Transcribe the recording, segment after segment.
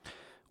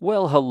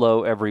Well,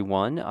 hello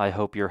everyone. I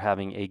hope you're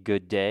having a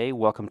good day.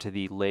 Welcome to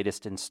the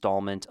latest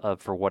installment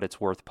of For What It's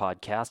Worth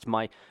podcast.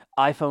 My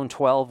iPhone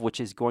 12, which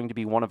is going to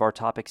be one of our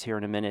topics here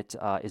in a minute,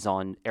 is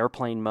on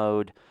airplane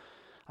mode.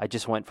 I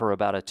just went for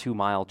about a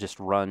 2-mile just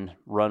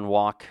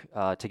walk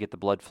to get the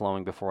blood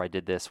flowing before I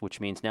did this, which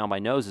means now my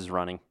nose is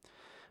running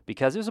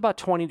because it was about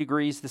 20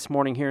 degrees this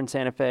morning here in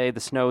Santa Fe. The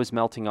snow is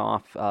melting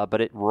off, but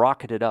it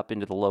rocketed up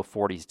into the low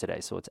 40s today,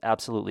 so it's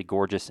absolutely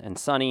gorgeous and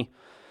sunny.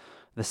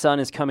 The sun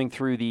is coming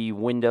through the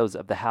windows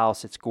of the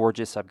house. It's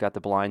gorgeous. I've got the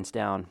blinds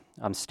down.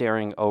 I'm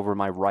staring over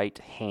my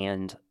left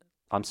hand,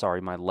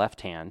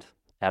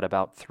 at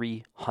about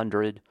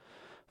 300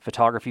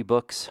 photography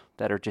books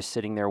that are just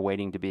sitting there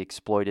waiting to be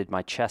exploited.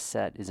 My chess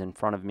set is in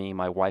front of me.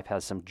 My wife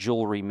has some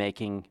jewelry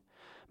making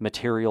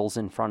materials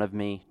in front of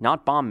me.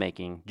 Not bomb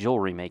making,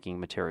 jewelry making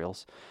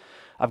materials.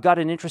 I've got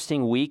an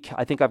interesting week.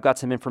 I think I've got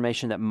some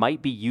information that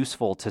might be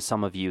useful to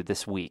some of you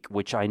this week,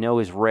 which I know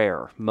is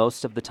rare.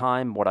 Most of the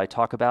time, what I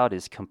talk about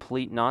is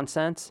complete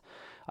nonsense.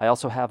 I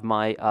also have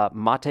my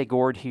mate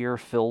gourd here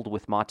filled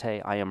with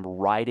mate. I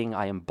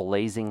am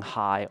blazing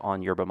high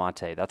on yerba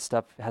mate. That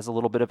stuff has a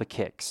little bit of a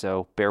kick,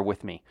 so bear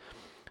with me.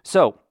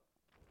 So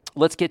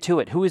let's get to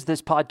it. Who is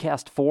this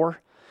podcast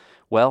for?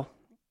 Well,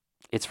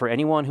 it's for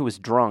anyone who is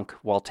drunk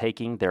while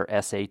taking their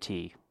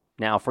SAT.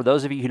 Now, for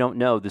those of you who don't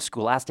know, the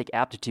Scholastic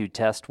Aptitude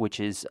Test, which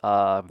is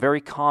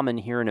very common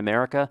here in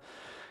America,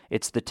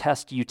 it's the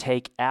test you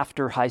take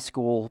after high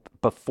school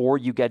before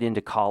you get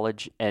into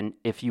college. And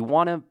if you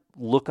want to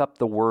look up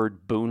the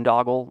word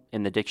boondoggle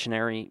in the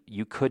dictionary,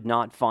 you could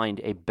not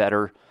find a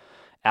better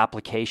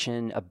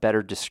application, a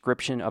better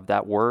description of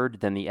that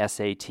word than the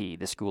SAT,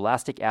 the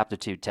Scholastic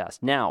Aptitude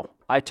Test. Now,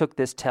 I took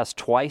this test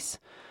twice.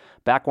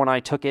 Back when I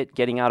took it,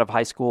 getting out of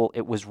high school,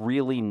 it was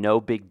really no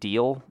big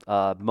deal.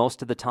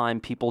 Most of the time,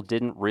 people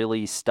didn't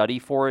really study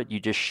for it. You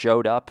just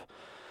showed up,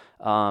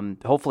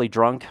 hopefully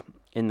drunk,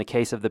 in the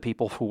case of the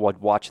people who would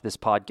watch this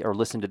podcast or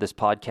listen to this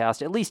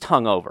podcast, at least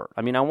hungover.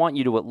 I mean, I want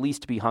you to at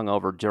least be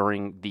hungover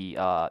during the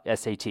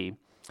SAT.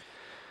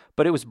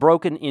 But it was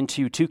broken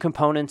into two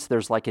components.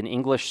 There's like an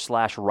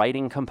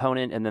English/writing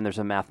component, and then there's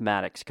a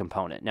mathematics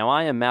component. Now,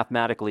 I am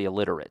mathematically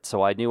illiterate,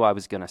 so I knew I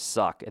was going to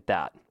suck at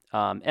that.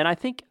 And I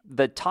think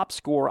the top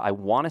score, I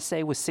want to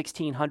say, was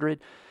 1,600.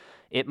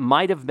 It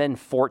might have been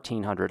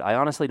 1,400. I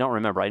honestly don't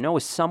remember. I know it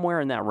was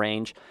somewhere in that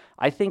range.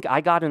 I think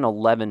I got an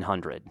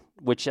 1,100,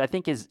 which I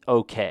think is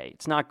okay.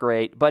 It's not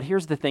great, but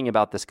here's the thing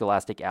about the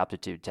Scholastic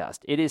Aptitude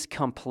Test. It is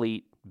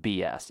complete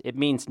BS. It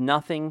means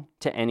nothing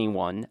to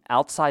anyone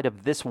outside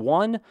of this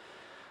one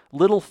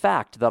little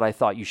fact that I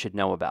thought you should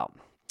know about.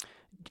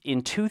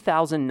 In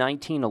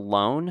 2019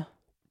 alone,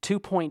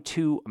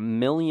 2.2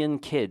 million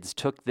kids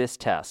took this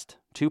test.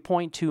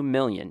 2.2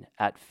 million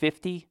at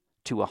 $50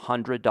 to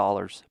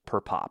 $100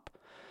 per pop.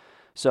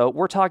 So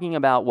we're talking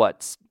about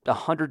what,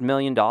 $100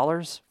 million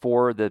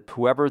for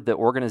whoever the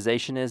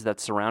organization is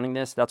that's surrounding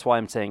this. That's why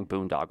I'm saying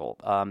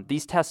boondoggle.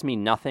 These tests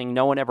mean nothing.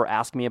 No one ever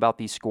asked me about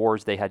these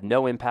scores. They had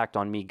no impact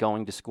on me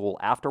going to school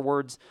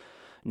afterwards.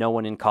 No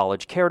one in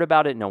college cared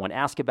about it. No one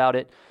asked about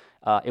it.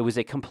 It was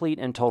a complete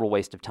and total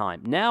waste of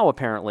time. Now,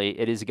 apparently,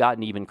 it has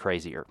gotten even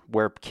crazier,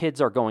 where kids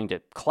are going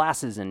to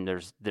classes and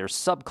there's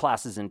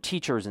subclasses and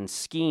teachers and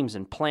schemes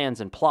and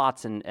plans and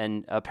plots,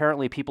 and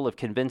apparently people have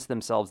convinced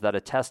themselves that a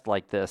test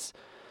like this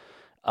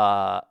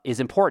is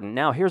important.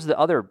 Now, here's the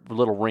other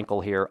little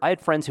wrinkle here. I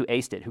had friends who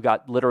aced it, who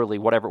got literally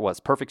whatever it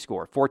was, perfect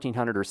score,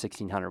 1,400 or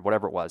 1,600,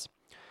 whatever it was.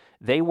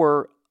 They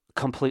were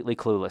completely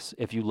clueless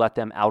if you let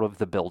them out of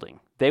the building.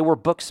 They were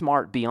book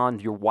smart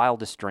beyond your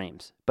wildest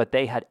dreams, but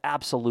they had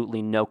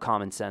absolutely no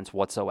common sense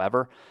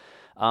whatsoever.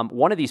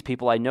 One of these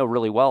people I know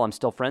really well, I'm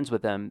still friends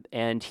with him,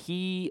 and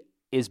he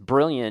is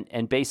brilliant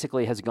and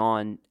basically has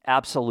gone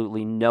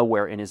absolutely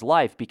nowhere in his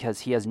life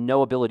because he has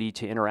no ability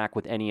to interact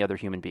with any other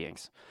human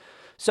beings.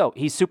 So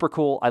he's super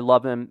cool. I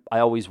love him. I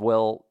always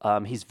will.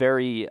 He's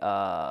very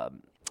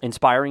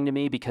inspiring to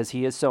me because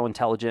he is so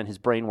intelligent. His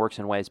brain works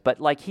in ways, but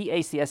like he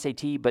aced the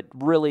SAT, but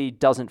really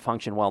doesn't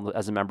function well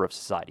as a member of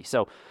society.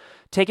 So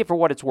take it for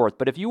what it's worth.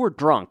 But if you were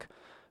drunk,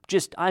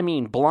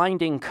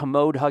 blinding,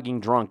 commode-hugging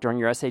drunk during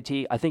your SAT,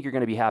 I think you're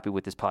going to be happy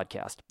with this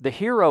podcast. The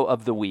hero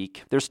of the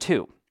week, there's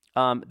two.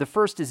 The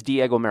first is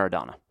Diego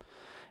Maradona.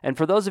 And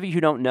for those of you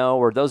who don't know,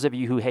 or those of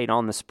you who hate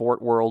on the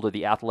sport world or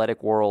the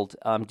athletic world,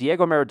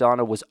 Diego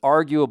Maradona was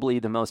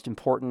arguably the most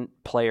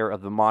important player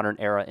of the modern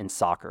era in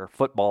soccer,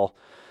 football,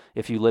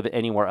 if you live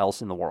anywhere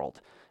else in the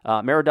world.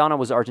 Maradona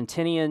was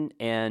Argentinian,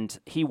 and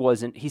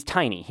he's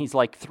tiny. He's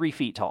like 3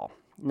 feet tall.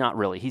 Not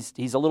really.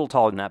 He's a little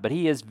taller than that, but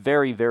he is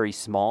very, very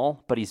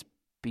small, but he's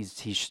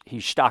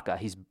staka.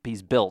 He's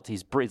built.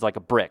 He's like a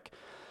brick.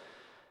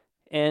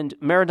 And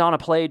Maradona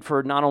played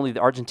for not only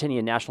the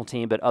Argentinian national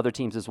team, but other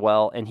teams as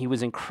well, and he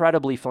was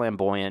incredibly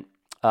flamboyant.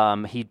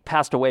 He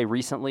passed away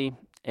recently,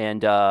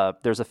 and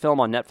there's a film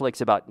on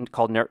Netflix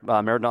called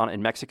Maradona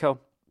in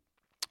Mexico.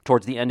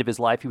 Towards the end of his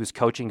life, he was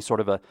coaching sort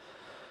of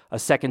a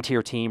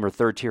second-tier team or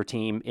third-tier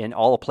team in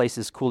all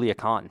places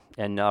Culiacan,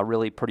 and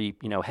really pretty,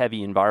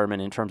 heavy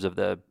environment in terms of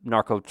the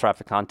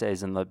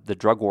narcotraficantes and the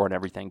drug war and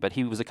everything. But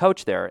he was a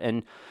coach there,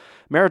 and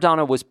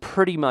Maradona was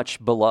pretty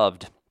much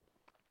beloved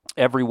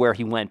everywhere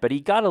he went. But he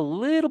got a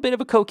little bit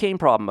of a cocaine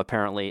problem,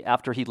 apparently,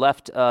 after he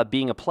left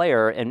being a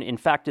player. And in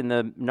fact, in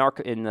the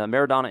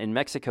Maradona in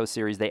Mexico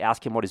series, they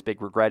asked him what his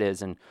big regret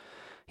is, and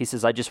he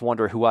says, "I just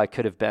wonder who I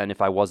could have been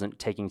if I wasn't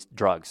taking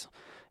drugs."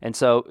 And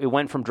so it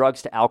went from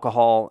drugs to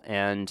alcohol,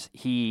 and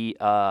he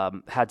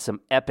had some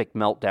epic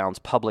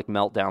meltdowns, public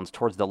meltdowns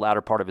towards the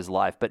latter part of his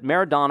life. But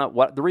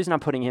Maradona, the reason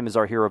I'm putting him as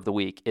our hero of the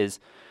week is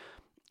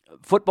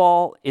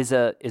football is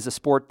a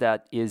sport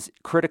that is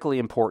critically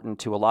important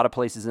to a lot of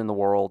places in the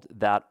world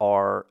that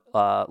are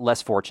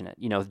less fortunate.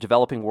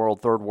 Developing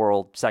world, third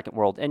world, second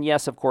world. And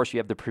yes, of course, you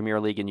have the Premier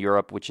League in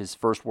Europe, which is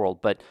first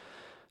world. But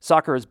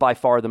soccer is by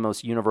far the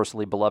most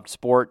universally beloved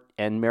sport,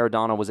 and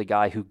Maradona was a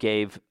guy who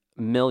gave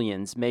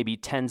millions, maybe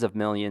tens of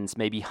millions,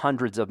 maybe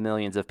hundreds of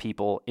millions of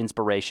people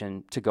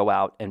inspiration to go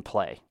out and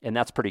play. And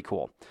that's pretty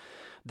cool.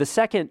 The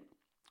second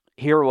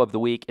hero of the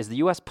week is the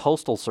U.S.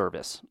 Postal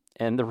Service.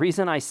 And the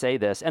reason I say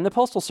this, and the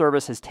Postal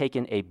Service has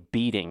taken a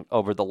beating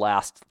over the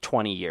last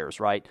 20 years,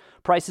 right?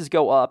 Prices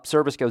go up,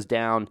 service goes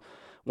down.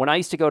 When I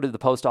used to go to the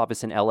post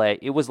office in LA,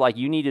 it was like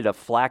you needed a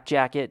flak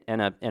jacket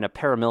and a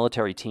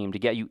paramilitary team to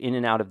get you in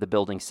and out of the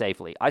building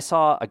safely. I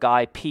saw a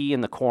guy pee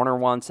in the corner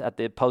once at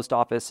the post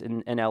office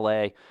in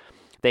LA.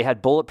 They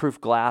had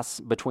bulletproof glass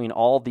between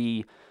all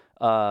the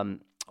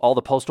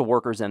postal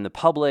workers and the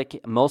public.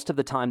 Most of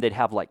the time, they'd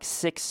have like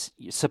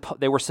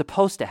they were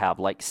supposed to have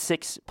like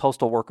 6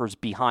 postal workers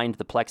behind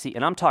the plexi,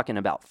 and I'm talking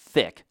about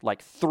thick,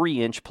 like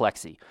 3-inch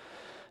plexi.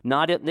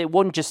 It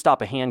wouldn't just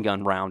stop a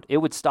handgun round. It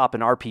would stop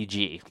an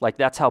RPG. Like,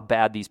 that's how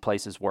bad these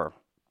places were.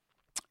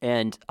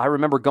 And I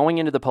remember going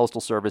into the Postal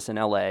Service in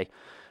LA,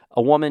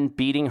 a woman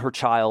beating her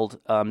child,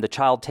 the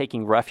child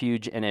taking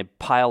refuge in a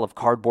pile of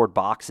cardboard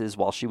boxes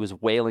while she was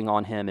wailing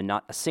on him, and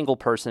not a single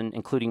person,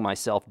 including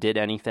myself, did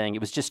anything.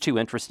 It was just too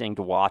interesting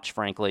to watch,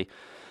 frankly.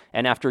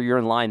 And after you're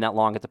in line that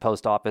long at the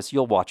post office,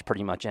 you'll watch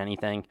pretty much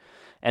anything.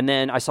 And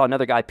then I saw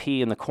another guy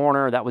pee in the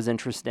corner. That was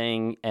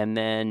interesting. And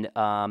then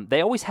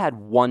they always had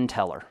one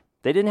teller.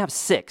 They didn't have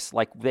 6.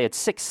 Like, they had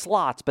 6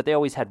 slots, but they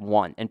always had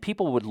one. And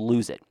people would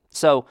lose it.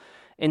 So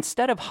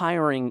instead of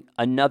hiring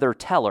another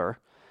teller,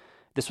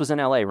 this was in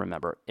LA,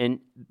 remember, and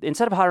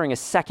instead of hiring a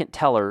second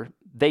teller,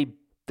 they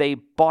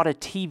bought a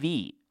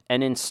TV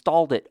and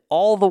installed it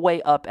all the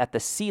way up at the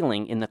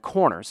ceiling in the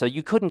corner. So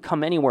you couldn't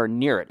come anywhere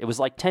near it. It was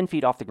like 10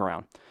 feet off the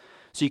ground.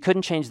 So you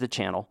couldn't change the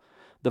channel.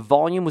 The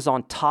volume was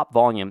on top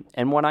volume.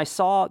 And when I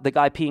saw the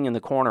guy peeing in the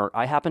corner,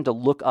 I happened to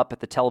look up at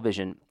the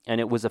television, and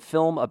it was a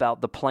film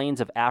about the plains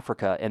of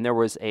Africa, and there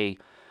was a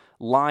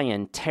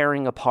lion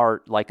tearing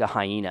apart like a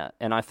hyena.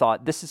 And I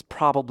thought, this is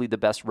probably the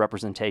best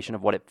representation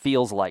of what it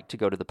feels like to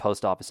go to the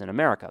post office in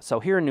America. So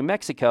here in New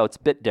Mexico, it's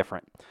a bit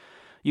different.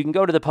 You can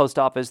go to the post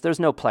office. There's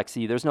no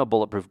plexi. There's no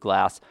bulletproof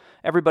glass.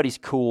 Everybody's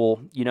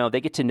cool.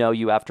 They get to know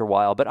you after a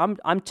while. But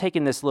I'm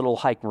taking this little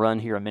hike run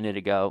here a minute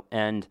ago,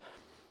 and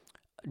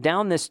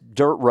down this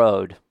dirt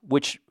road,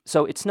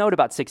 so it snowed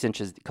about 6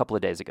 inches a couple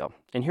of days ago.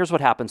 And here's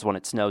what happens when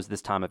it snows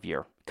this time of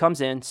year.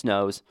 Comes in,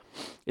 snows.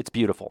 It's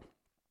beautiful.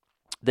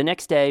 The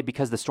next day,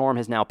 because the storm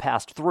has now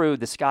passed through,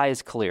 the sky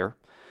is clear.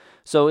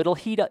 So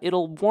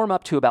it'll warm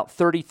up to about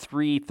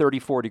 33,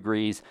 34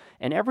 degrees,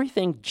 and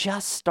everything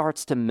just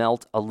starts to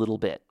melt a little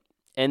bit.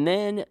 And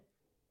then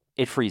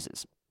it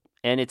freezes.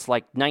 And it's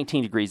like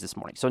 19 degrees this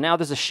morning. So now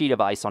there's a sheet of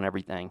ice on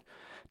everything.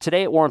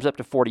 Today it warms up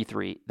to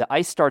 43. The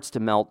ice starts to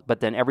melt,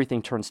 but then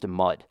everything turns to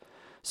mud.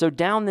 So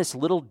down this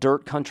little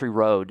dirt country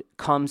road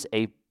comes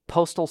a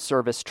Postal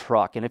Service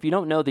truck. And if you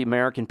don't know the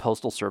American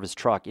Postal Service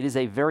truck, it is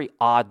a very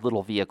odd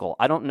little vehicle.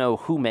 I don't know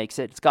who makes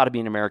it. It's got to be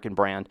an American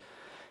brand.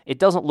 It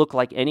doesn't look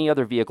like any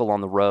other vehicle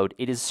on the road.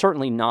 It is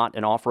certainly not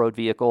an off-road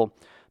vehicle.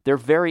 They're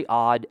very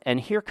odd. And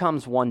here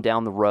comes one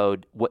down the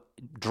road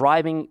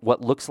driving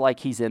what looks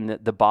like he's in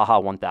the Baja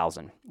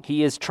 1000.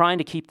 He is trying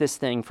to keep this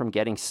thing from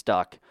getting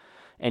stuck.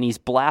 And he's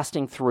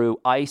blasting through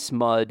ice,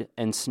 mud,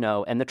 and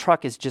snow. And the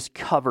truck is just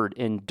covered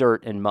in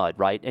dirt and mud,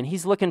 right? And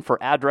he's looking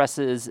for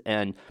addresses.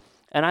 And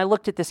I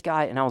looked at this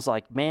guy, and I was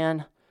like,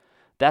 man,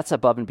 that's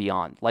above and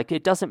beyond. Like,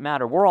 it doesn't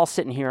matter. We're all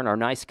sitting here in our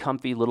nice,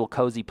 comfy, little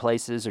cozy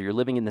places, or you're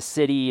living in the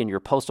city, and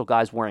your postal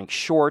guy's wearing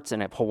shorts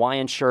and a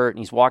Hawaiian shirt, and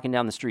he's walking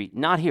down the street.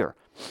 Not here.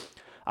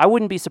 I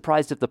wouldn't be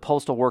surprised if the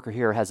postal worker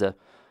here has a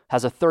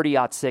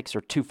 30-06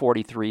 or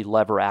 243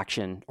 lever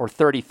action or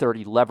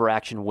 30-30 lever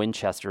action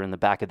Winchester in the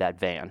back of that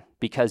van,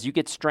 because you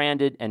get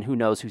stranded and who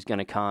knows who's going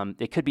to come.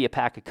 It could be a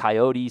pack of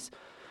coyotes.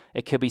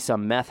 It could be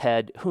some meth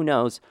head. Who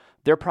knows?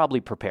 They're probably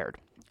prepared.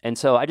 And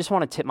so I just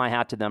want to tip my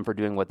hat to them for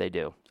doing what they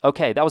do.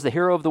 Okay, that was the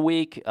hero of the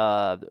week.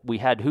 We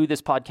had who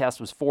this podcast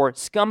was for.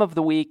 Scum of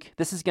the week.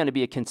 This is going to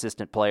be a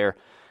consistent player.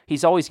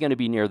 He's always going to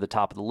be near the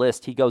top of the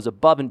list. He goes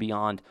above and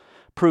beyond,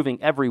 proving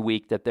every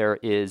week that there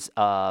is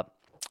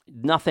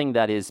nothing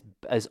that is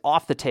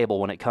off the table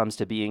when it comes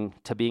to being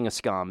a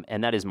scum,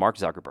 and that is Mark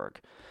Zuckerberg.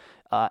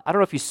 I don't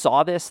know if you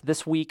saw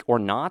this week or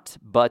not,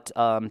 but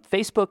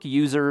Facebook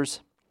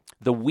users,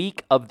 the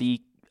week of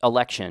the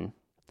election,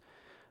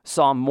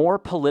 saw more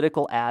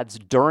political ads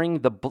during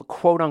the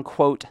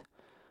quote-unquote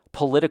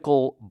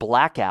political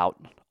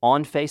blackout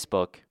on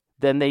Facebook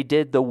than they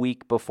did the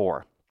week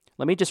before.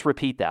 Let me just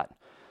repeat that.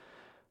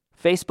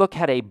 Facebook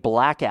had a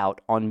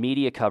blackout on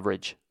media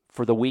coverage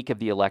for the week of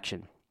the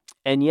election,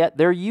 and yet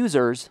their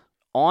users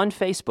on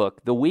Facebook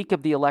the week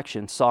of the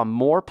election saw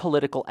more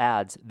political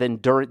ads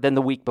than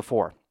the week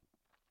before.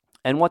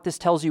 And what this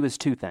tells you is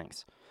two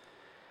things.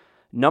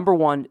 Number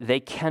one,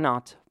 they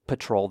cannot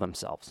patrol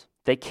themselves.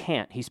 They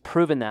can't. He's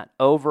proven that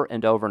over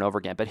and over and over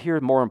again. But here,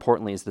 more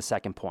importantly, is the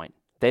second point.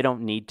 They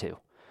don't need to.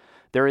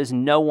 There is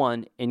no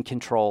one in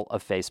control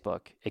of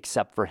Facebook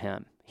except for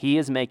him. He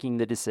is making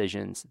the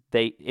decisions.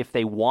 If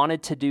they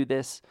wanted to do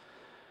this,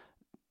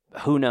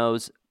 who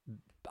knows?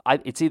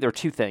 It's either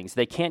two things.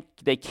 They can't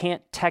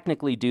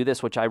technically do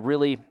this, which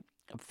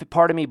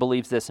part of me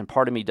believes this and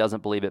part of me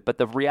doesn't believe it. But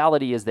the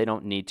reality is they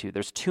don't need to.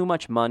 There's too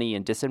much money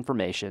in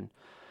disinformation.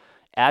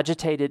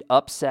 Agitated,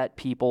 upset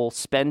people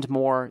spend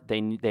more.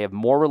 They have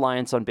more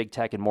reliance on big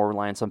tech and more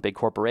reliance on big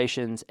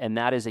corporations, and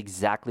that is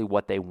exactly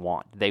what they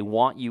want. They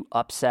want you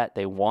upset.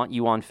 They want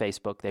you on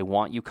Facebook. They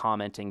want you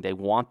commenting. They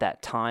want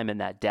that time and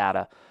that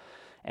data,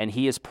 and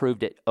he has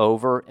proved it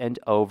over and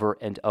over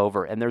and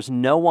over. And there's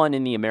no one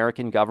in the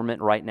American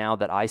government right now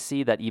that I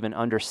see that even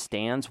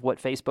understands what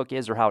Facebook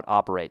is or how it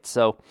operates.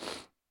 So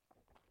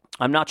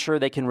I'm not sure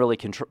they can really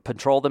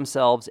control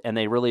themselves, and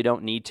they really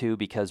don't need to,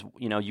 because,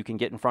 you can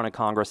get in front of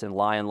Congress and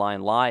lie and lie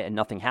and lie and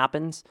nothing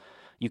happens.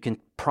 You can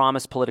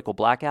promise political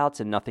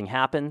blackouts and nothing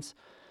happens.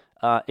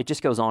 It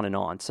just goes on and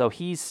on. So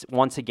he's,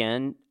 once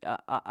again,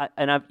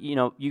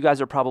 you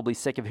guys are probably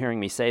sick of hearing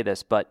me say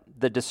this, but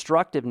the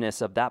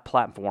destructiveness of that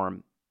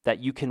platform that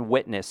you can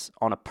witness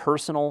on a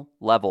personal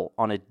level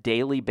on a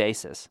daily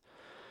basis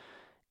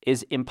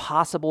is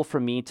impossible for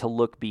me to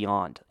look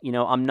beyond.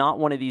 I'm not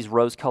one of these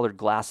rose-colored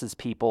glasses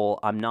people.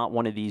 I'm not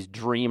one of these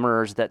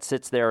dreamers that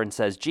sits there and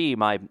says, gee,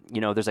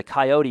 there's a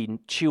coyote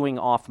chewing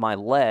off my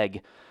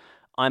leg.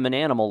 I'm an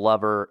animal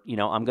lover.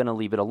 I'm going to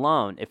leave it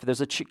alone. If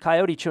there's a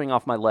coyote chewing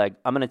off my leg,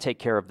 I'm going to take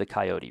care of the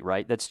coyote,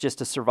 right? That's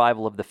just a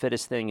survival of the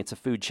fittest thing. It's a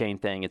food chain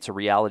thing. It's a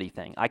reality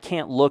thing. I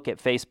can't look at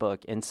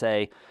Facebook and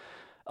say,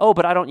 oh,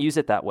 but I don't use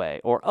it that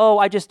way. Or, oh,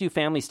 I just do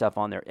family stuff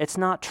on there. It's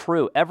not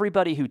true.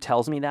 Everybody who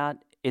tells me that,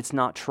 it's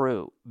not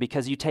true,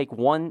 because you take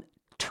 1-2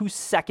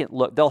 second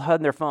look, they'll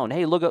have their phone.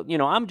 Hey, look,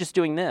 I'm just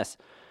doing this.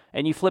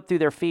 And you flip through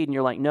their feed and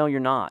you're like, no, you're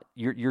not.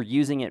 You're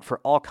using it for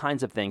all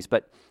kinds of things.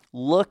 But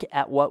look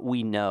at what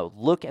we know.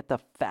 Look at the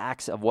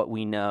facts of what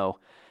we know.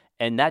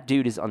 And that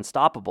dude is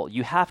unstoppable.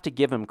 You have to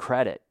give him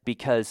credit,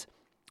 because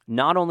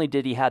not only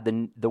did he have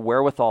the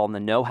wherewithal and the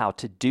know-how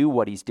to do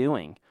what he's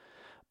doing,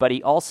 but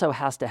he also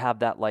has to have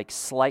that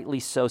slightly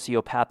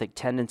sociopathic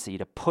tendency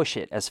to push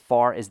it as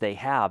far as they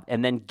have,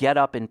 and then get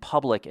up in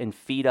public and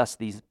feed us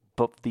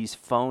these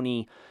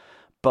phony,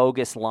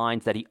 bogus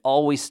lines that he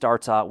always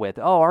starts out with.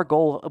 Oh, our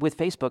goal with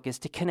Facebook is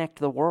to connect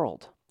the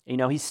world.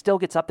 He still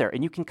gets up there,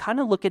 and you can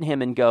kind of look at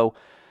him and go,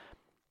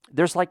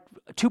 there's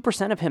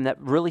 2% of him that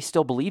really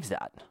still believes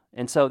that.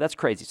 And so that's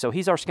crazy. So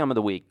he's our scum of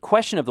the week.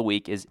 Question of the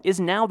week is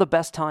now the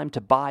best time to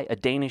buy a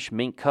Danish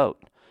mink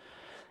coat?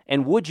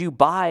 And would you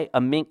buy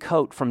a mink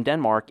coat from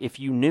Denmark if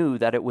you knew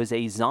that it was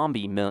a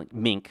zombie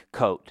mink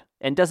coat?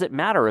 And does it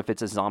matter if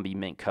it's a zombie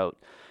mink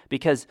coat?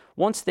 Because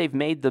once they've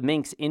made the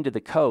minks into the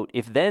coat,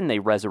 if then they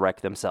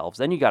resurrect themselves,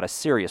 then you got a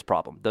serious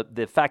problem.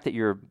 The fact that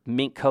your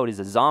mink coat is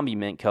a zombie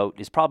mink coat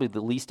is probably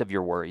the least of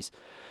your worries.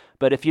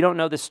 But if you don't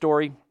know this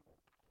story,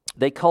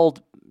 they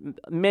culled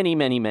many,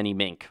 many, many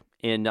mink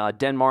in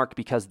Denmark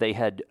because they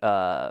had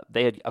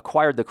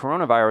acquired the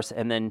coronavirus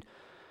and then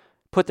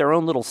put their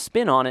own little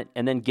spin on it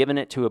and then given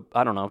it to,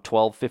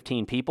 12,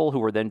 15 people who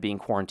were then being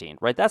quarantined,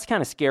 right? That's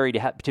kind of scary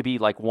to be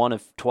one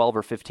of 12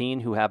 or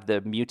 15 who have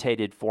the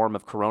mutated form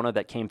of corona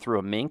that came through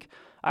a mink.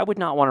 I would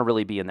not want to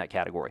really be in that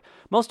category.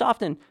 Most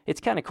often,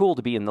 it's kind of cool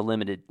to be in the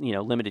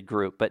limited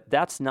group, but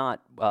that's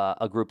not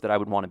a group that I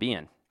would want to be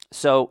in.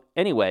 So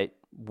anyway,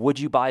 would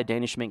you buy a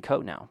Danish mink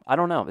coat now? I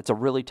don't know. It's a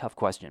really tough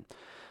question.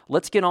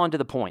 Let's get on to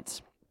the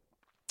points.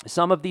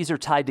 Some of these are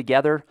tied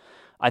together.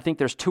 I think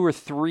there's 2 or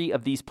 3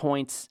 of these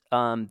points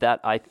that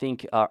I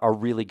think are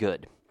really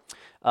good.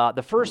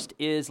 The first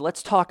is,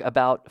 let's talk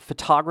about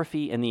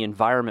photography and the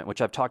environment,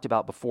 which I've talked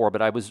about before, but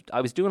I was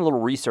doing a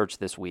little research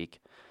this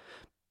week.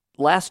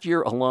 Last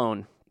year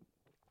alone,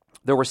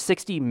 there were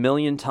 60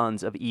 million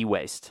tons of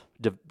e-waste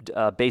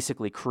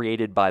basically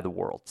created by the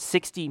world.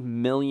 60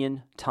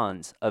 million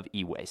tons of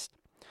e-waste.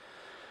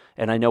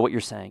 And I know what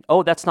you're saying.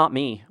 Oh, that's not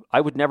me. I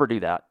would never do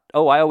that.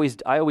 Oh, I always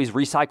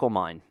recycle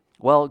mine.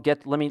 Well,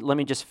 let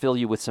me just fill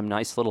you with some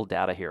nice little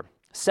data here.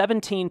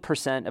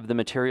 17% of the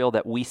material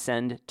that we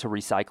send to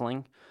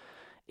recycling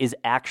is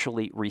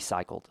actually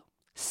recycled.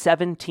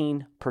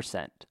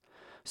 17%.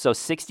 So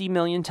 60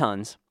 million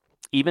tons,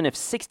 even if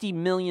 60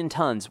 million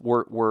tons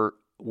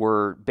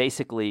were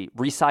basically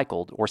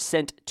recycled or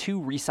sent to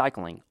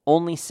recycling,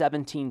 only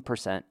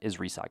 17% is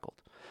recycled.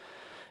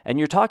 And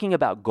you're talking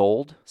about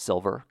gold,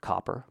 silver,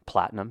 copper,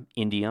 platinum,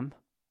 indium,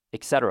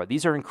 etc.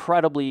 These are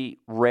incredibly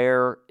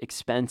rare,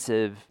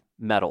 expensive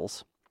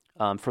metals.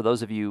 For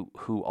those of you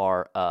who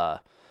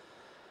are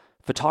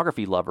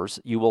photography lovers,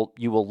 you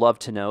will love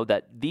to know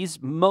that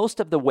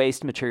most of the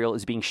waste material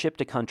is being shipped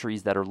to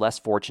countries that are less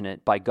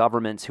fortunate by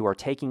governments who are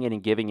taking it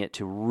and giving it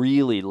to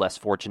really less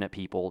fortunate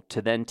people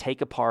to then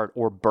take apart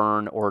or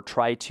burn or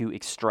try to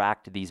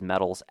extract these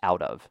metals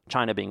out of.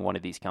 China being one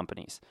of these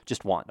countries.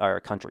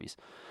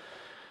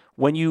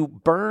 When you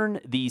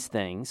burn these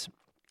things,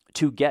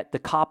 to get the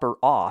copper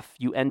off,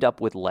 you end up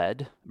with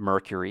lead,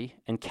 mercury,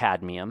 and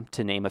cadmium,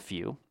 to name a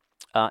few.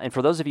 And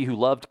for those of you who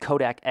loved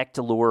Kodak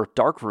Ectolure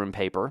darkroom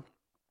paper,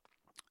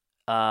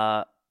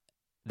 that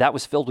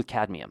was filled with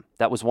cadmium.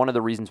 That was one of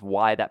the reasons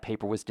why that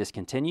paper was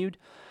discontinued,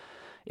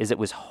 is it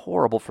was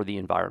horrible for the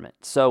environment.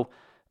 So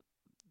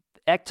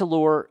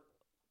Ectolure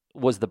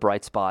was the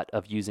bright spot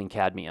of using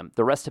cadmium.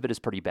 The rest of it is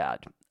pretty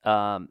bad.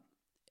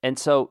 And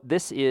so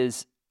this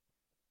is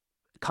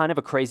kind of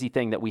a crazy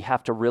thing that we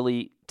have to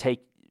really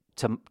take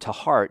to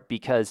heart,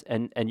 because,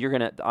 and you're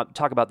going to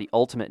talk about the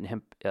ultimate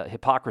in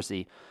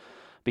hypocrisy,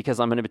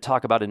 because I'm going to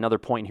talk about another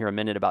point here in a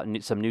minute about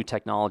some new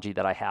technology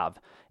that I have.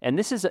 And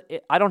this is,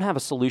 I don't have a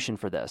solution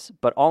for this,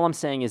 but all I'm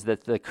saying is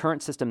that the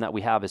current system that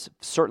we have is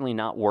certainly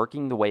not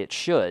working the way it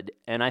should.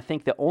 And I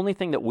think the only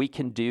thing that we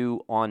can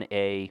do on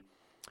a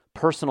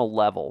personal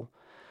level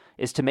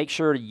is to make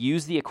sure to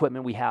use the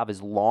equipment we have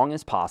as long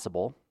as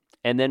possible.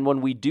 And then when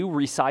we do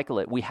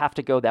recycle it, we have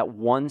to go that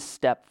one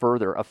step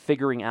further of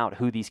figuring out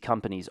who these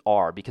companies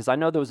are. Because I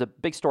know there was a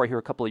big story here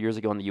a couple of years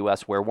ago in the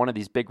U.S. where one of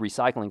these big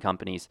recycling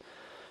companies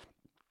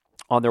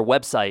on their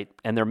website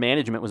and their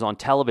management was on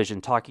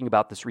television talking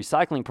about this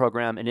recycling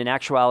program. And in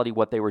actuality,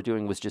 what they were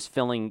doing was just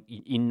filling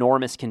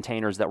enormous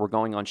containers that were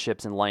going on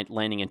ships and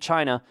landing in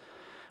China,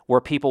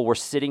 where people were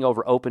sitting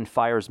over open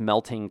fires,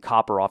 melting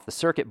copper off the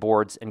circuit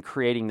boards and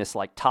creating this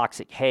like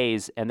toxic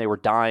haze, and they were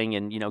dying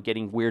and,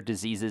 getting weird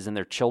diseases, and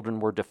their children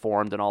were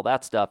deformed and all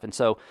that stuff. And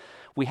so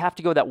we have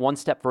to go that one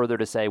step further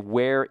to say,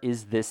 where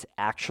is this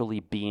actually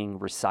being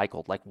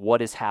recycled? Like,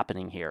 what is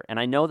happening here? And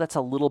I know that's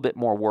a little bit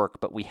more work,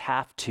 but we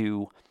have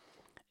to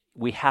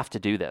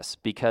do this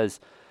because,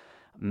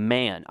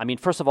 man, I mean,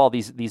 first of all,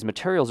 these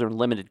materials are in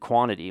limited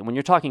quantity. And when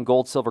you're talking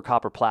gold, silver,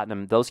 copper,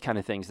 platinum, those kind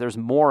of things, there's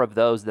more of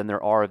those than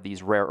there are of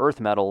these rare earth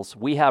metals.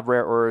 We have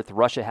rare earth,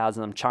 Russia has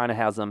them, China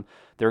has them.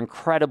 They're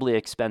incredibly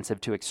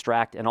expensive to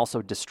extract and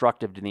also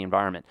destructive to the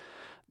environment.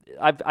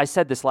 I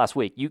said this last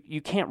week.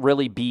 You can't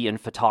really be in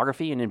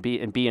photography and be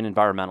an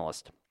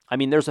environmentalist. I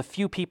mean, there's a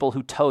few people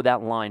who toe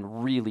that line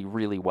really,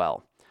 really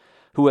well,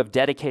 who have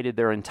dedicated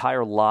their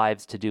entire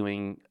lives to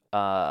doing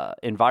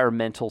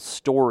environmental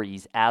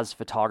stories as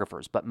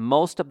photographers. But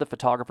most of the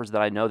photographers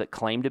that I know that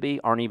claim to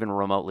be aren't even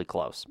remotely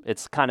close.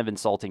 It's kind of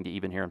insulting to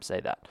even hear them say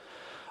that.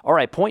 All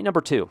right, point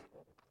number 2.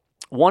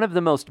 One of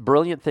the most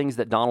brilliant things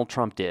that Donald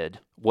Trump did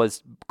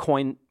was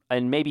coin,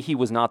 and maybe he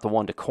was not the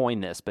one to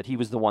coin this, but he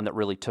was the one that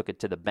really took it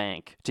to the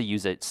bank, to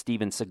use a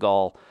Steven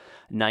Seagal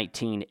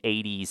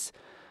 1980s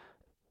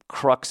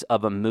crux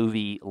of a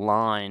movie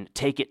line,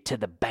 take it to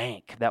the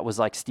bank. That was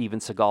like Steven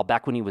Seagal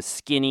back when he was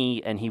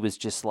skinny and he was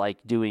just like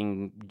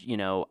doing,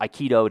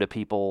 Aikido to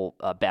people,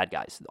 bad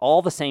guys.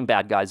 All the same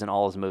bad guys in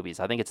all his movies.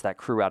 I think it's that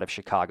crew out of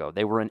Chicago.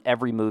 They were in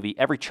every movie,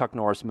 every Chuck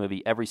Norris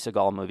movie, every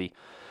Seagal movie.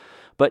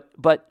 But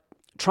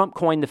Trump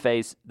coined the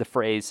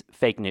phrase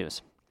fake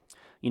news.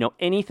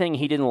 Anything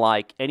he didn't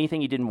like,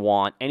 anything he didn't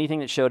want, anything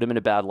that showed him in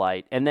a bad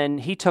light, and then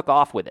he took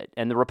off with it,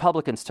 and the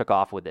Republicans took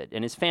off with it,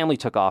 and his family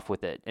took off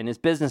with it, and his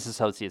business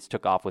associates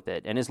took off with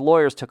it, and his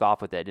lawyers took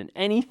off with it, and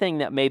anything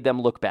that made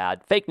them look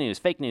bad, fake news,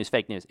 fake news,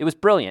 fake news. It was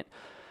brilliant.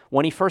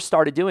 When he first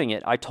started doing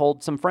it, I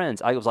told some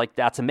friends, I was like,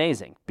 that's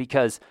amazing,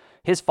 because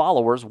his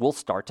followers will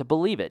start to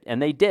believe it.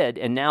 And they did,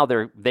 and now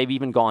they've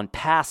even gone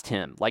past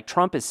him. Like,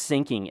 Trump is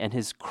sinking, and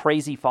his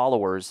crazy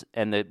followers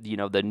and the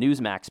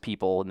Newsmax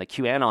people and the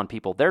QAnon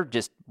people, they're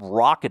just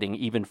rocketing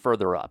even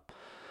further up.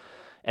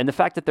 And the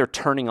fact that they're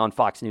turning on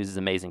Fox News is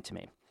amazing to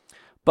me.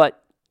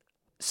 But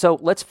so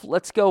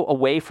let's go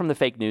away from the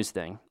fake news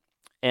thing.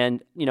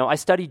 And, I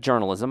studied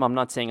journalism. I'm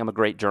not saying I'm a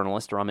great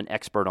journalist or I'm an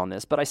expert on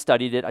this, but I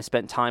studied it. I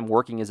spent time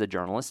working as a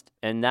journalist,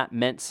 and that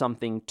meant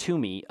something to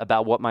me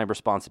about what my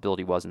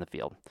responsibility was in the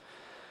field.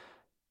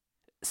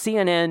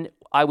 CNN,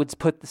 I would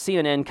put the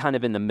CNN kind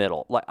of in the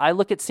middle. Like, I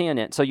look at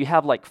CNN. So you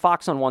have like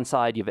Fox on one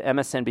side, you have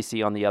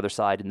MSNBC on the other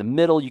side. In the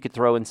middle, you could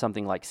throw in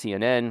something like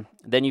CNN.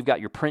 Then you've got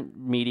your print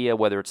media,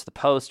 whether it's the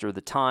Post or the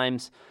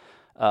Times.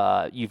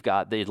 You've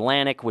got the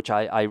Atlantic, which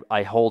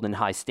I hold in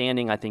high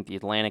standing. I think the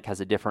Atlantic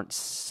has a different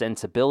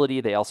sensibility.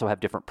 They also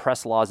have different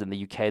press laws in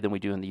the UK than we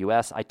do in the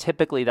US.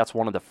 That's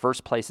one of the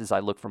first places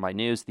I look for my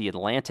news. The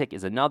Atlantic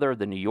is another,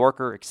 the New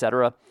Yorker,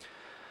 etc.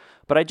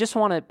 But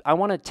I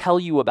want to tell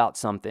you about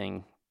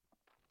something.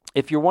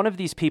 If you're one of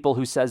these people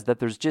who says that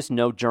there's just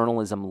no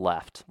journalism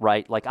left,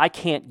 right? Like, I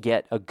can't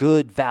get a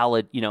good,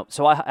 valid,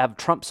 so I have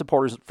Trump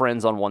supporters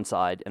friends on one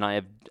side, and I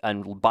have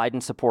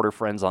Biden supporter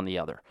friends on the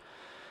other.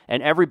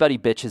 And everybody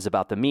bitches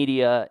about the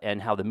media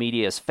and how the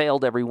media has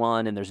failed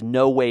everyone and there's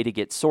no way to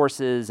get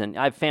sources. And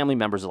I have family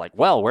members who are like,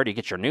 well, where do you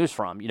get your news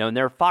from? And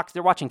they're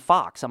watching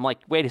Fox. I'm like,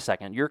 wait a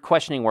second, you're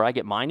questioning where I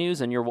get my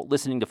news and you're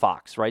listening to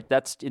Fox, right?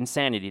 That's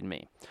insanity to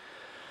me.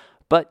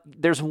 But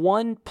there's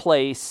one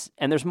place,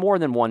 and there's more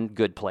than one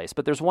good place,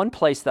 but there's one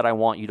place that I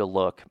want you to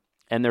look,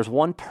 and there's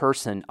one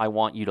person I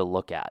want you to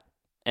look at.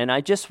 And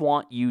I just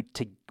want you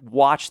to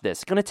watch this.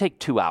 It's going to take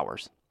 2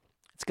 hours.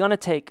 It's going to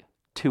take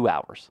 2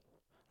 hours,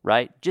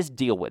 right? Just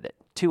deal with it.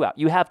 2 hours.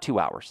 You have 2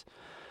 hours.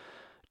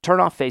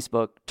 Turn off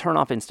Facebook. Turn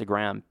off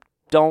Instagram.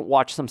 Don't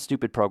watch some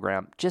stupid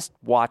program. Just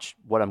watch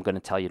what I'm going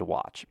to tell you to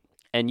watch.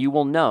 And you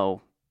will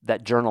know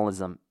that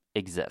journalism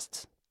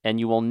exists. And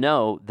you will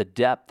know the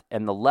depth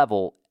and the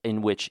level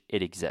in which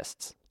it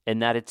exists,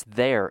 and that it's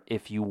there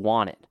if you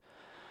want it.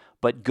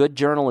 But good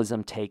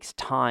journalism takes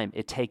time.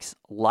 It takes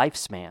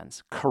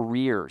lifespans,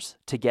 careers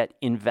to get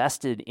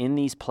invested in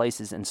these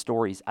places and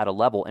stories at a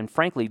level. And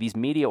frankly, these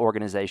media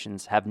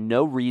organizations have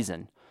no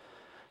reason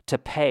to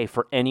pay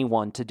for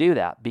anyone to do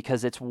that,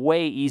 because it's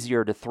way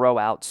easier to throw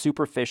out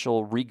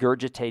superficial,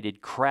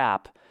 regurgitated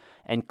crap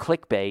and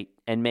clickbait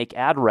and make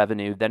ad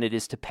revenue than it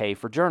is to pay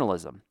for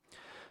journalism.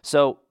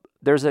 So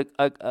there's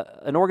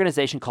an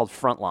organization called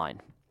Frontline.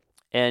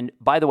 And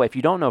by the way, if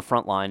you don't know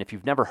Frontline, if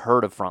you've never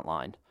heard of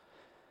Frontline,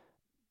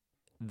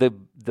 the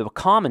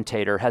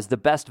commentator has the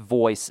best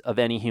voice of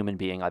any human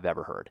being I've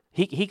ever heard.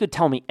 He could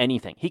tell me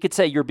anything. He could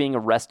say you're being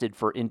arrested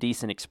for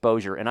indecent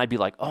exposure, and I'd be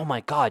like, oh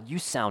my God, you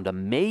sound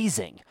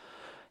amazing.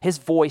 His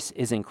voice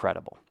is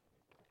incredible.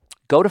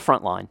 Go to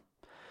Frontline,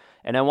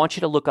 and I want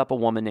you to look up a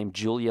woman named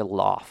Julia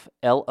Loffe,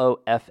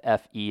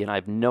 Loffe, and I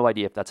have no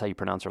idea if that's how you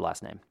pronounce her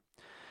last name.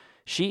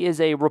 She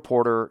is a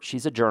reporter.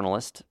 She's a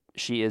journalist.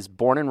 She is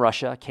born in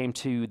Russia, came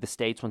to the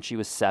States when she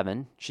was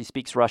 7. She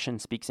speaks Russian,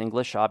 speaks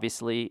English,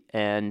 obviously,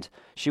 and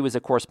she was a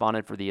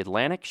correspondent for The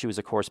Atlantic. She was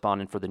a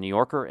correspondent for The New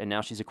Yorker, and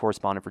now she's a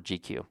correspondent for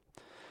GQ.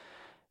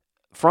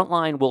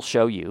 Frontline will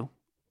show you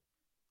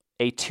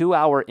a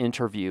 2-hour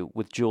interview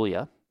with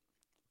Julia,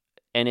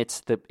 and it's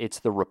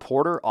the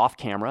reporter off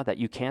camera that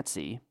you can't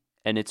see,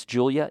 and it's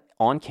Julia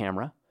on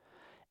camera,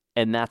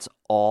 and that's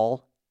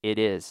all it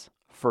is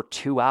for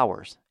 2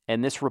 hours.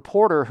 And this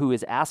reporter who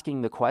is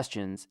asking the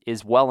questions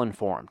is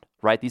well-informed,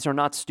 right? These are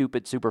not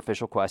stupid,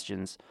 superficial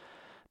questions.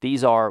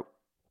 These are,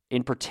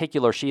 in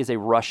particular, she is a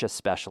Russia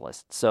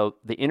specialist. So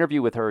the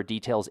interview with her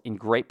details in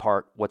great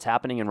part what's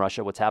happening in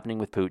Russia, what's happening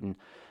with Putin,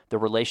 the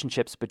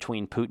relationships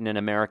between Putin and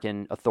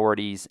American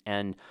authorities,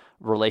 and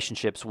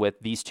relationships with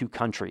these two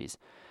countries.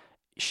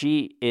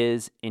 She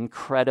is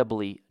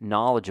incredibly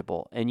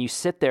knowledgeable. And you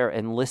sit there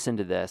and listen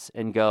to this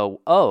and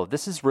go, oh,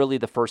 this is really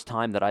the first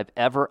time that I've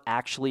ever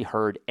actually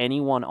heard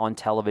anyone on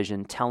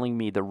television telling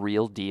me the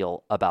real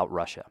deal about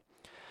Russia.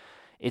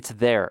 It's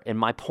there. And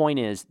my point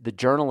is, the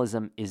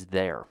journalism is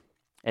there.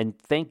 And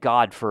thank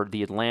God for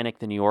The Atlantic,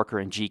 The New Yorker,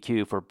 and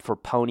GQ for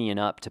ponying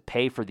up to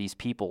pay for these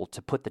people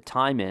to put the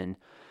time in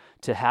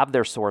to have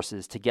their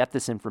sources, to get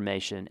this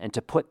information, and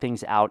to put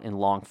things out in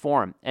long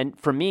form. And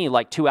for me,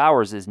 like 2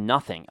 hours is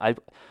nothing. I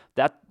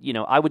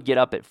would get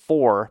up at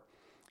 4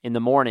 in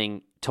the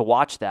morning to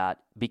watch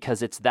that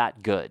because it's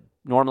that good.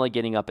 Normally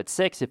getting up at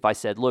 6, if I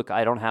said, look,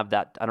 I don't have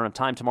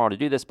time tomorrow to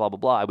do this, blah, blah,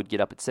 blah, I would get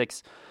up at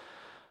 6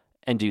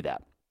 and do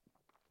that.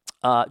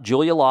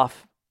 Julia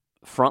Loffe,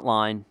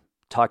 Frontline,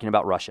 talking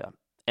about Russia.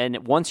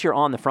 And once you're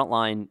on the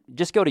Frontline,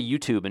 just go to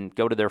YouTube and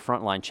go to their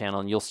Frontline channel,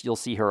 and you'll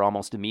see her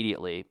almost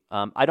immediately.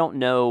 I don't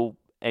know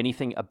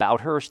anything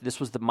about her. This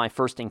was my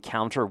first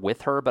encounter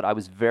with her, but I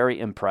was very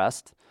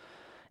impressed,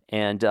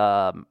 and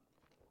I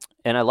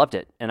loved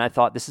it. And I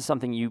thought, this is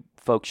something you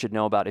folks should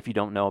know about if you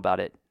don't know about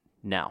it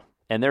now.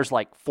 And there's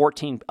like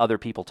 14 other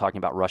people talking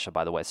about Russia,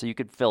 by the way, so you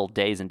could fill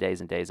days and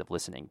days and days of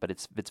listening. But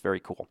it's very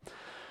cool.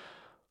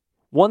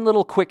 One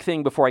little quick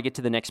thing before I get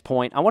to the next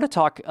point, I want to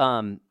talk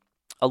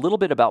a little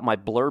bit about my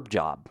Blurb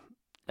job.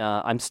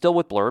 I'm still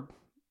with Blurb.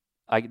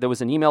 There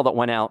was an email that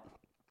went out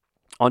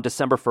on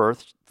December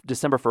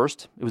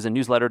 1st. It was a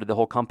newsletter to the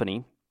whole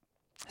company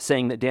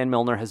saying that Dan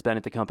Milner has been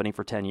at the company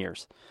for 10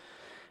 years.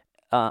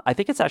 I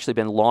think it's actually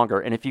been longer.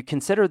 And if you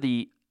consider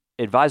the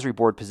advisory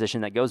board position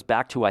that goes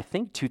back to, I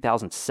think,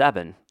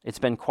 2007, it's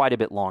been quite a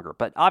bit longer.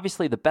 But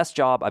obviously the best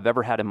job I've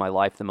ever had in my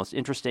life, the most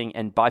interesting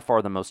and by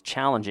far the most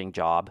challenging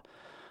job.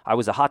 I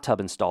was a hot tub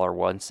installer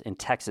once in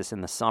Texas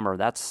in the summer.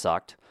 That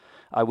sucked.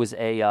 I was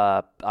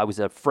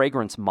a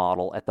fragrance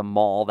model at the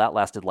mall. That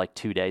lasted like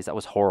 2 days. That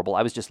was horrible.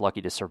 I was just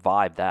lucky to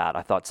survive that.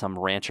 I thought some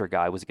rancher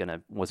guy was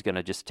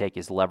gonna just take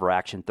his lever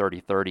action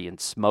 30-30 and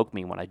smoke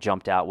me when I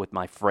jumped out with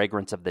my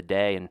fragrance of the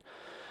day and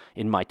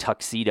in my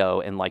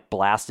tuxedo and like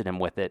blasted him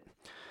with it.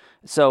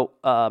 So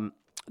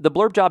the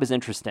Blurb job is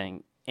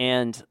interesting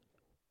and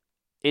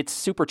it's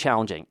super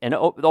challenging. And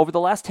over the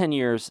last 10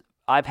 years,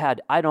 I've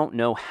had I don't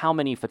know how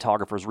many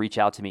photographers reach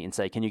out to me and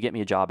say, "Can you get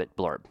me a job at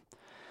Blurb?"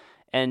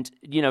 And,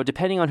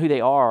 depending on who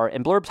they are,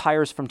 and Blurb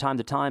hires from time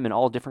to time in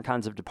all different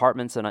kinds of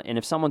departments. And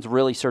if someone's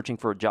really searching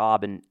for a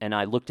job and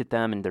I looked at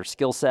them and their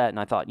skill set and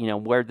I thought,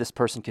 where this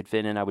person could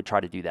fit in, I would try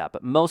to do that.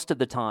 But most of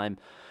the time,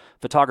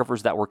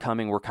 photographers that were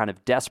coming were kind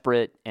of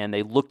desperate, and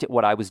they looked at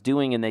what I was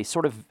doing and they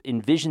sort of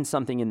envisioned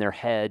something in their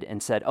head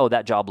and said, oh,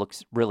 that job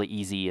looks really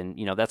easy, and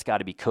that's got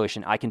to be cush,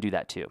 and I can do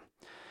that too.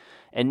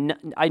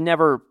 And I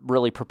never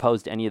really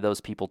proposed any of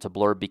those people to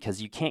Blurb,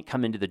 because you can't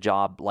come into the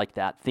job like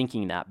that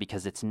thinking that,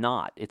 because it's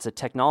not. It's a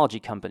technology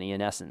company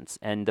in essence.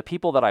 And the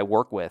people that I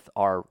work with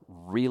are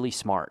really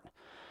smart,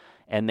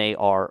 and they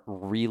are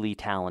really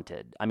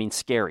talented. I mean,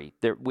 scary.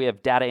 We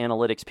have data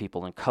analytics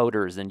people and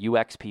coders and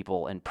UX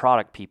people and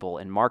product people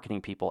and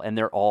marketing people, and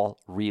they're all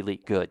really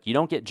good. You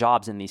don't get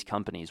jobs in these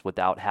companies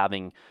without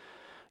having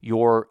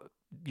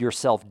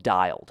yourself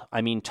dialed.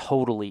 I mean,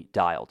 totally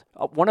dialed.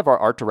 One of our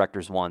art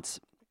directors once,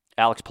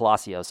 Alex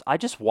Palacios, I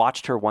just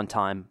watched her one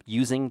time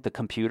using the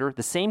computer,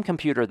 the same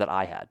computer that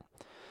I had.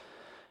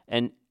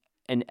 And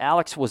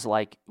Alex was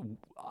like,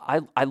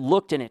 I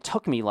looked, and it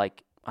took me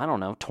like, I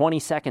don't know, 20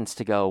 seconds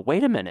to go,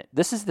 wait a minute,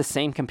 this is the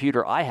same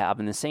computer I have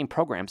and the same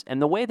programs.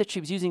 And the way that she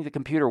was using the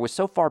computer was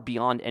so far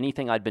beyond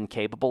anything I'd been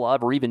capable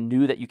of or even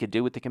knew that you could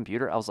do with the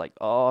computer. I was like,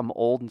 oh, I'm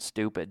old and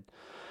stupid.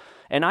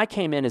 And I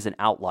came in as an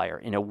outlier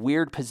in a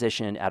weird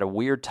position at a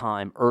weird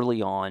time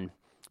early on.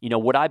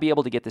 Would I be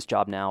able to get this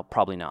job now?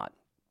 Probably not.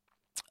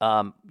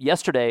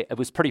 Yesterday, it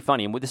was pretty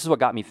funny, and this is what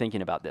got me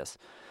thinking about this,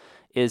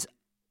 is,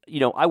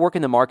 I work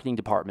in the marketing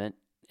department,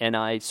 and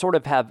I sort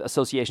of have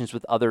associations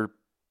with other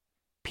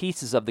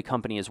pieces of the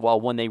company as well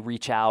when they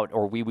reach out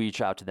or we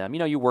reach out to them.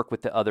 You work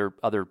with the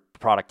other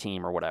product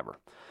team or whatever.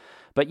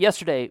 But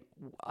yesterday,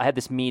 I had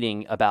this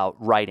meeting about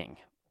writing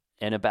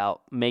and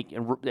about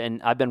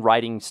and I've been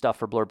writing stuff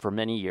for Blurb for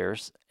many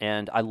years,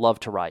 and I love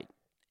to write.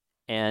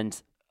 And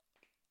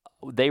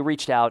they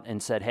reached out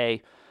and said,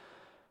 hey,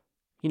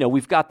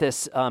 we've got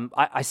this,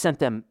 I sent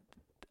them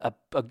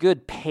a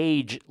good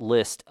page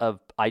list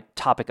of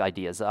topic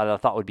ideas that I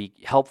thought would be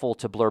helpful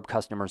to Blurb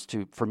customers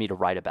for me to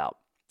write about.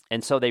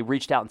 And so they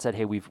reached out and said,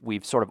 hey,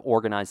 we've sort of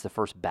organized the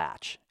first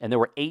batch. And there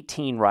were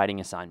 18 writing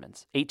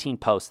assignments, 18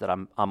 posts that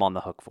I'm on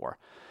the hook for.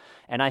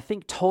 And I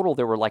think total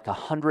there were like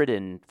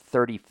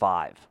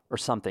 135 or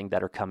something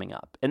that are coming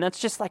up. And that's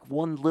just like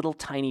one little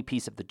tiny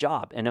piece of the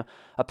job. And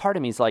a part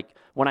of me is like,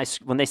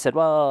 when they said,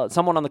 well,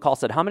 someone on the call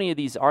said, how many of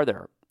these are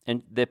there?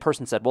 And the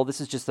person said, well, this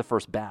is just the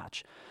first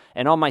batch.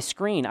 And on my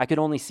screen, I could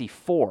only see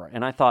 4.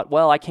 And I thought,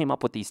 well, I came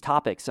up with these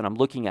topics, and I'm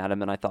looking at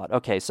them, and I thought,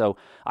 okay, so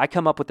I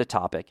come up with the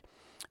topic.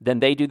 Then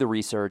they do the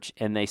research,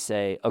 and they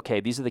say, okay,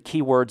 these are the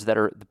keywords that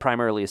are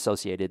primarily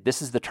associated.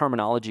 This is the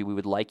terminology we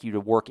would like you to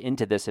work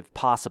into this if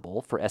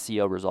possible for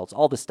SEO results,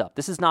 all this stuff.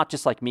 This is not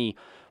just like me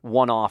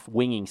one-off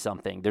winging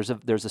something. There's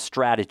a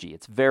strategy.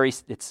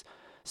 It's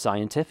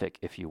scientific,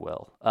 if you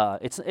will.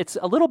 It's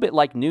a little bit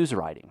like news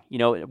writing.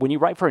 When you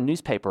write for a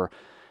newspaper,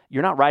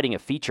 you're not writing a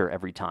feature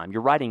every time.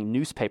 You're writing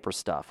newspaper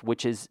stuff,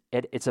 which is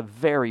it's a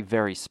very,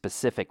 very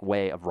specific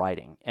way of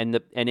writing. And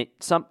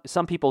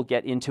some people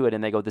get into it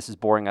and they go, "This is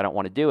boring. I don't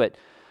want to do it."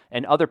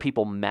 And other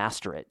people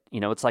master it.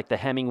 It's like the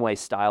Hemingway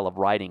style of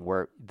writing,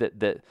 where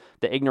the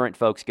ignorant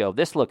folks go,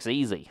 "This looks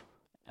easy,"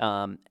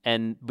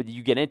 but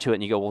you get into it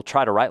and you go, "Well,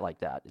 try to write like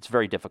that." It's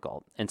very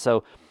difficult. And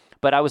so,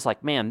 but I was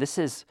like, "Man, this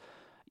is."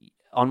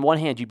 On one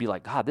hand, you'd be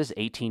like, God, there's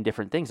 18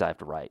 different things I have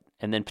to write.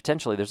 And then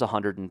potentially there's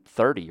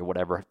 130 or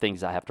whatever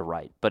things I have to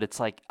write. But it's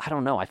like, I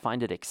don't know, I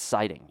find it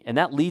exciting. And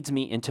that leads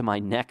me into my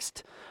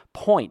next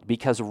point,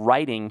 because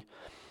writing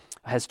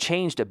has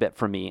changed a bit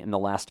for me in the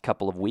last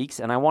couple of weeks.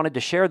 And I wanted to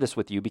share this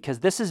with you because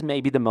this is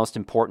maybe the most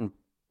important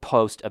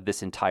post of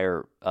this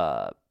entire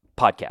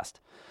podcast.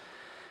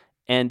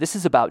 And this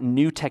is about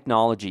new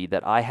technology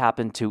that I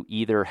happen to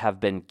either have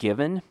been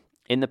given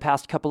in the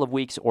past couple of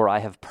weeks or I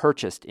have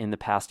purchased in the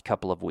past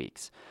couple of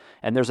weeks.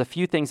 And there's a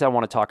few things I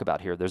want to talk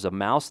about here. There's a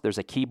mouse, there's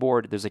a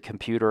keyboard, there's a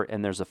computer,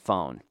 and there's a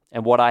phone.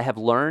 And what I have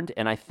learned,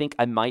 and I think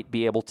I might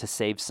be able to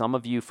save some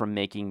of you from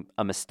making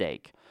a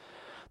mistake.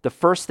 The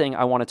first thing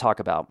I want to talk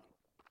about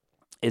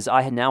is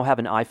I now have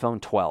an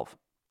iPhone 12.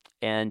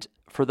 And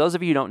for those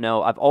of you who don't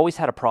know, I've always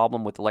had a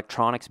problem with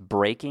electronics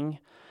breaking.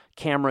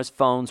 Cameras,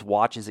 phones,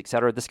 watches,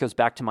 etc. This goes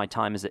back to my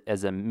time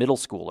as a middle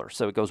schooler.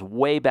 So it goes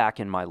way back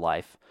in my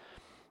life.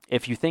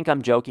 If you think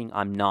I'm joking,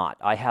 I'm not.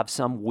 I have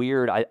some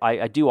weird,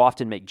 I do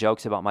often make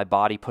jokes about my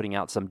body putting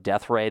out some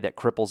death ray that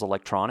cripples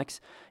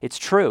electronics. It's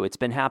true. It's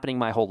been happening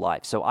my whole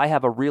life. So I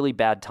have a really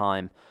bad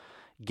time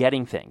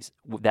getting things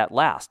that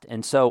last.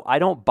 And so I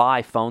don't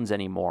buy phones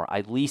anymore.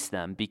 I lease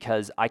them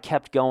because I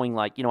kept going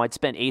like, I'd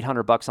spend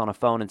 $800 on a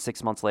phone and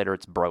 6 months later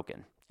it's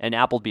broken. And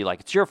Apple'd be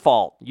like, it's your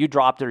fault. You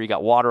dropped it or you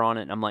got water on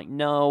it. And I'm like,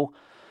 no.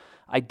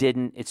 I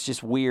didn't. It's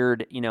just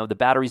weird. The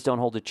batteries don't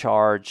hold a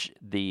charge.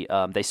 They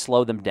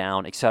slow them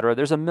down, etc.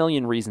 There's a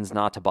million reasons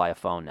not to buy a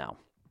phone now.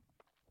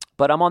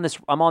 But I'm on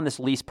this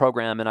lease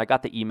program, and I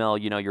got the email.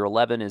 Your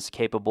 11 is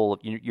capable.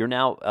 You're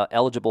now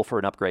eligible for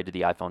an upgrade to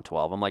the iPhone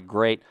 12. I'm like,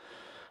 great.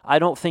 I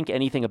don't think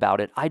anything about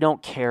it. I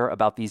don't care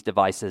about these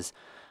devices.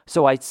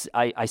 So I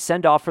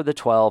send off for the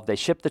 12. They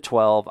ship the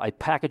 12. I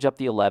package up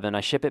the 11.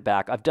 I ship it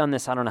back. I've done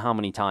this I don't know how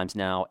many times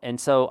now.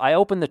 And so I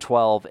open the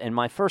 12, and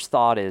my first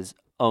thought is,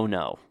 oh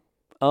no.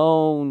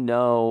 Oh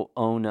no,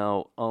 oh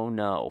no, oh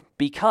no.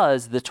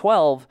 Because the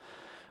 12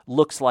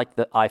 looks like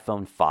the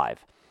iPhone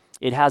 5.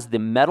 It has the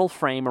metal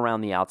frame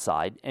around the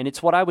outside, and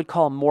it's what I would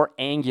call more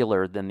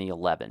angular than the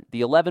 11.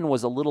 The 11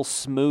 was a little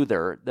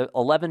smoother. The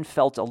 11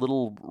 felt a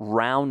little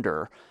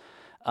rounder,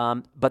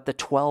 but the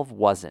 12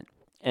 wasn't.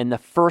 And the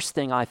first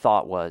thing I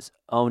thought was,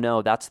 oh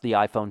no, that's the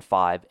iPhone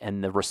 5,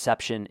 and the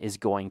reception is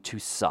going to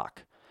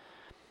suck.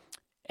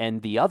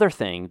 And the other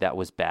thing that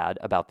was bad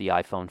about the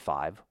iPhone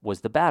 5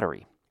 was the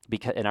battery.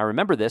 And I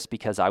remember this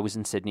because I was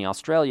in Sydney,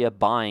 Australia,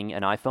 buying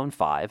an iPhone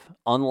 5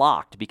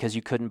 unlocked because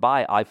you couldn't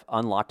buy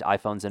unlocked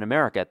iPhones in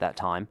America at that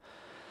time.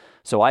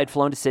 So I had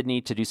flown to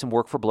Sydney to do some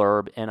work for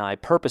Blurb, and I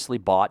purposely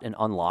bought an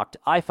unlocked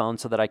iPhone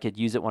so that I could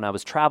use it when I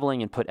was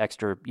traveling and put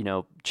extra,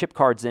 chip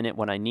cards in it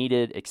when I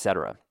needed,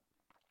 etc.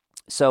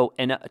 So,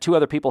 and two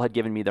other people had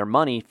given me their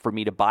money for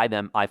me to buy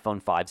them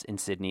iPhone 5s in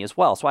Sydney as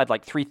well. So I had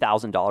like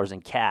 $3,000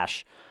 in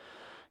cash,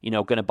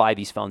 going to buy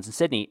these phones in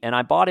Sydney. And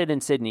I bought it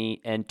in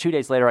Sydney, and 2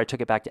 days later I took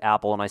it back to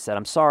Apple and I said,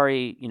 I'm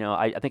sorry,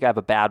 I think I have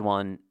a bad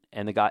one,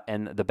 and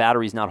the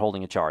battery's not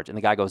holding a charge. And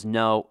the guy goes,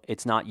 no,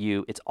 it's not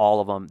you, it's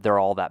all of them. They're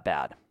all that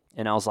bad.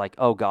 And I was like,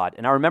 oh God.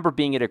 And I remember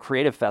being at a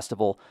creative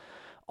festival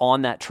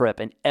on that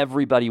trip, and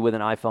everybody with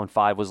an iPhone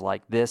 5 was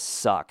like, this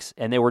sucks.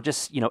 And they were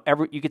just,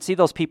 you could see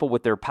those people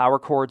with their power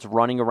cords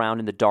running around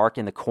in the dark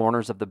in the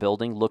corners of the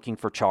building looking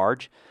for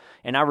charge.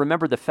 And I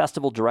remember the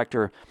festival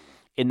director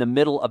in the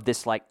middle of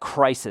this like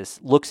crisis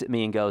looks at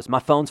me and goes, my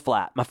phone's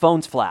flat.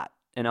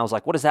 And I was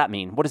like, what does that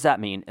mean? What does that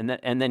mean?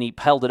 And then he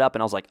held it up,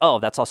 and I was like, oh,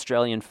 that's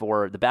Australian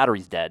for the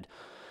battery's dead.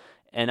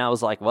 And I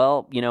was like,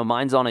 well,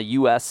 mine's on a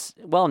US.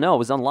 Well, no, it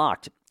was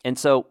unlocked. And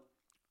so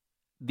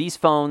these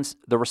phones,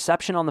 the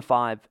reception on the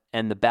 5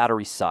 and the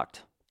battery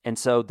sucked. And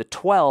so the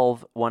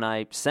 12, when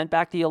I sent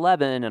back the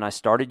 11 and I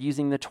started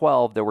using the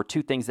 12, there were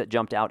two things that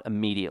jumped out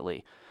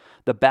immediately.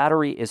 The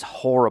battery is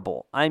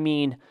horrible. I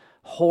mean,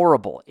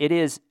 horrible. It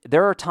is.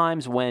 There are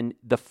times when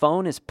the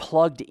phone is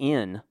plugged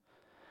in,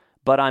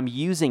 but I'm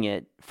using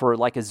it for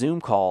like a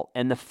Zoom call,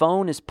 and the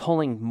phone is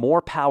pulling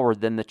more power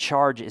than the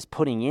charge is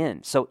putting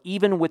in. So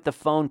even with the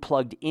phone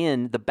plugged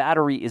in, the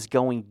battery is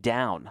going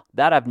down.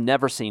 That I've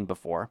never seen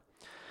before.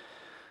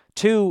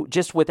 2,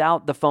 just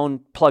without the phone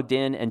plugged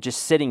in and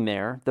just sitting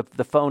there,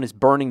 the phone is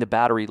burning the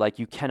battery like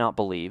you cannot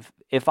believe.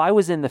 If I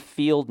was in the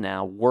field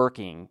now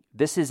working,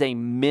 this is a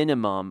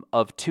minimum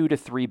of 2 to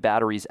 3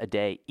 batteries a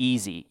day,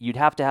 easy. You'd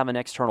have to have an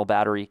external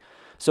battery.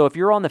 So if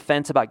you're on the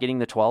fence about getting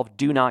the 12,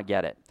 do not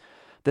get it.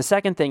 The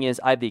second thing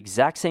is I have the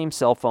exact same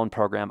cell phone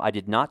program. I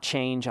did not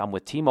change. I'm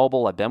with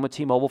T-Mobile. I've been with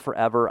T-Mobile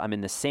forever. I'm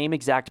in the same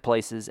exact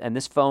places, and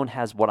this phone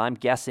has what I'm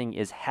guessing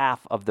is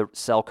half of the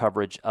cell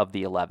coverage of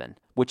the 11,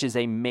 which is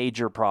a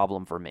major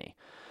problem for me.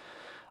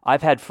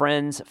 I've had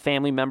friends,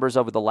 family members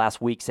over the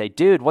last week say,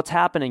 dude, what's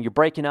happening? You're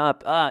breaking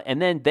up.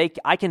 And then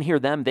I can hear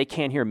them. They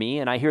can't hear me.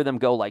 And I hear them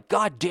go like,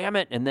 God damn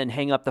it. And then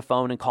hang up the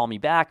phone and call me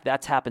back.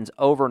 That happens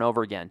over and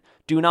over again.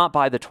 Do not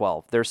buy the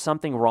 12. There's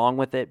something wrong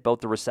with it,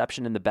 both the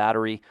reception and the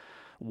battery.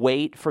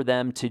 Wait for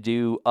them to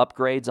do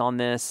upgrades on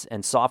this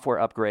and software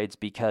upgrades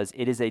because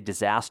it is a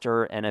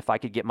disaster. And if I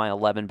could get my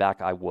 11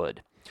 back, I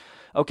would.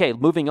 Okay,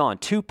 moving on.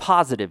 2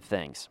 positive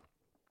things.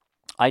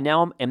 I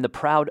now am the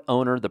proud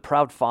owner, the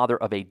proud father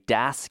of a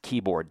DAS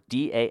keyboard,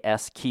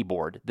 D-A-S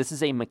keyboard. This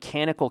is a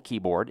mechanical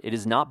keyboard. It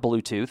is not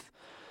Bluetooth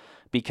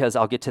because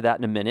I'll get to that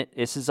in a minute.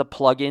 This is a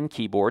plug-in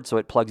keyboard, so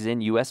it plugs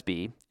in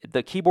USB.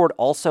 The keyboard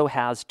also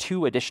has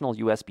 2 additional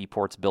USB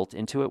ports built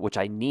into it, which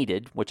I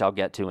needed, which I'll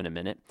get to in a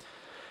minute.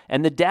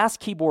 And the DAS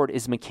keyboard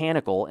is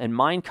mechanical, and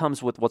mine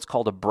comes with what's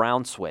called a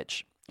brown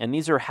switch. And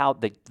these are how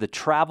the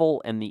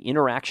travel and the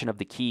interaction of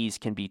the keys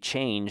can be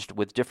changed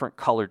with different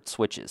colored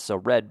switches. So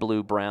red,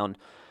 blue, brown,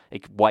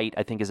 white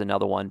I think is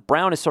another one.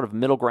 Brown is sort of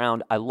middle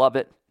ground. I love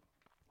it.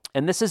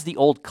 And this is the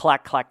old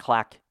clack, clack,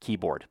 clack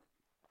keyboard.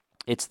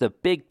 It's the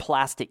big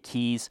plastic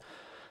keys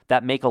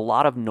that make a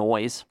lot of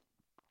noise,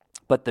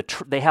 but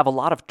they have a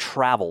lot of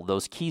travel.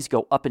 Those keys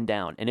go up and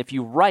down. And if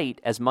you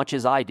write as much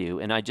as I do,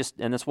 and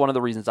that's one of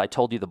the reasons I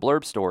told you the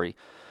Blurb story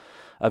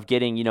of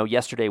getting,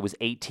 yesterday was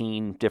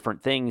 18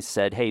 different things,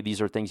 said, hey, these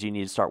are things you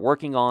need to start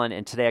working on.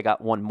 And today I got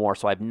one more.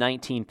 So I have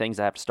 19 things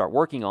I have to start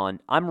working on.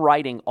 I'm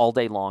writing all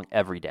day long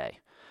every day.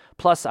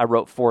 Plus, I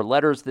wrote 4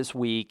 letters this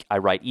week. I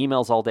write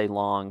emails all day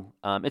long.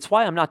 It's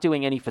why I'm not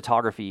doing any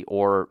photography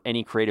or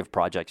any creative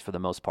projects for the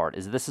most part,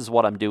 this is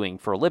what I'm doing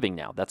for a living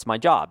now. That's my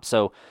job.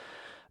 So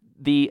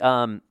the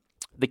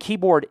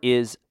keyboard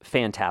is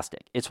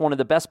fantastic. It's one of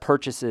the best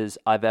purchases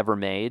I've ever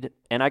made,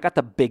 and I got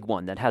the big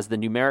one that has the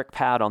numeric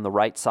pad on the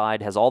right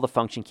side, has all the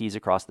function keys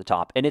across the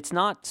top, and it's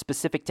not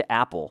specific to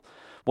Apple.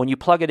 When you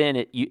plug it in,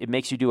 it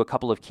makes you do a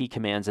couple of key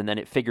commands, and then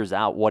it figures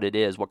out what it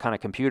is, what kind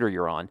of computer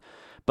you're on.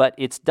 But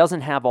it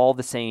doesn't have all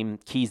the same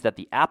keys that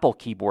the Apple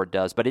keyboard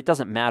does, but it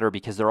doesn't matter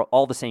because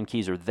all the same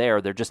keys are there.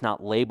 They're just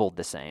not labeled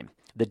the same.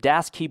 The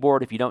DAS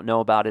keyboard, if you don't know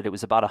about it, it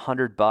was about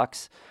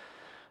 $100.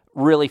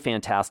 Really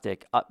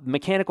fantastic.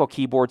 Mechanical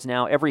keyboards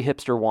now, every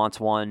hipster wants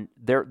one.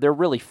 They're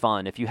really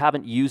fun. If you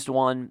haven't used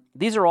one,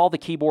 these are all the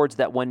keyboards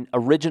that when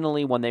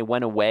they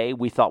went away,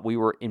 we thought we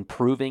were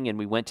improving and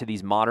we went to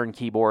these modern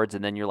keyboards,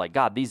 and then you're like,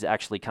 God, these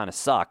actually kind of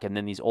suck, and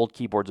then these old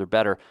keyboards are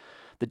better.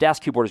 The DAS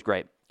keyboard is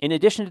great. In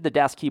addition to the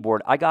DAS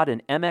keyboard, I got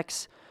an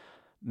MX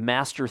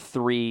Master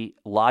 3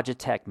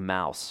 Logitech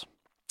mouse.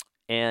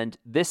 And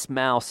this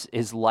mouse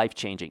is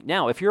life-changing.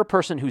 Now, if you're a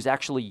person who's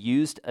actually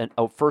used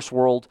a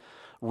first-world,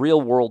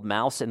 real-world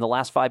mouse in the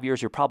last 5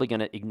 years, you're probably going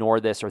to ignore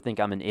this or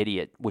think I'm an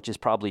idiot, which is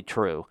probably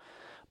true.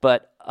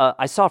 But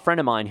I saw a friend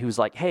of mine who's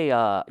like, hey,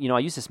 I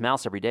use this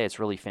mouse every day. It's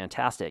really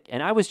fantastic.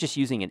 And I was just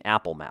using an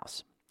Apple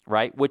mouse,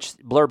 right, which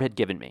Blurb had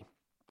given me.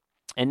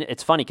 And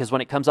it's funny because when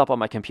it comes up on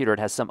my computer, it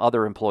has some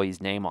other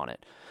employee's name on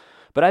it.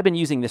 But I've been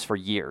using this for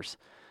years.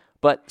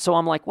 But so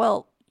I'm like,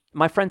 well,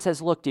 my friend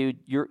says, look, dude,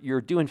 you're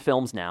doing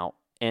films now,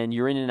 and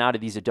you're in and out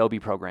of these Adobe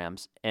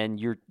programs, and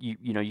you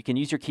can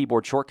use your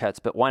keyboard shortcuts,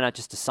 but why not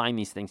just assign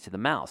these things to the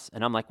mouse?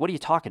 And I'm like, what are you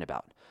talking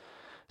about?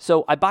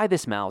 So I buy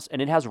this mouse, and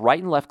it has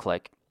right and left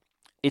click.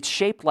 It's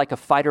shaped like a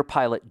fighter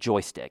pilot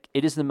joystick.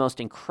 It is the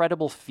most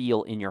incredible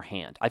feel in your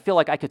hand. I feel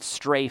like I could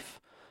strafe,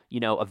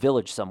 a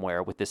village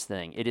somewhere with this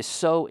thing. It is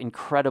so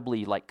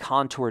incredibly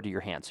contoured to your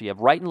hand. So you have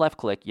right and left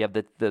click. You have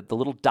the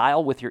little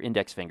dial with your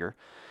index finger.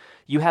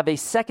 You have a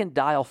second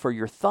dial for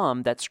your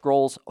thumb that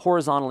scrolls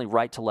horizontally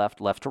right to left,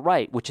 left to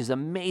right, which is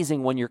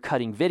amazing when you're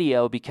cutting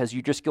video because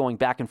you're just going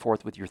back and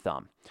forth with your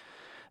thumb.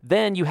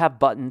 Then you have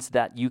buttons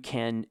that you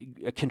can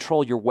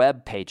control your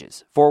web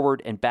pages,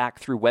 forward and back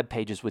through web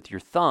pages with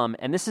your thumb,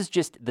 and this is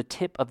just the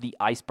tip of the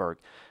iceberg.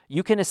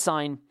 You can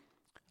assign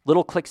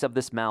little clicks of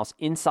this mouse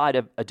inside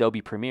of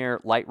Adobe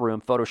Premiere,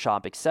 Lightroom,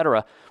 Photoshop,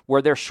 etc.,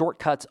 where they're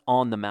shortcuts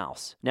on the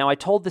mouse. Now, I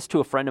told this to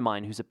a friend of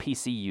mine who's a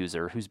PC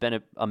user, who's been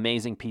an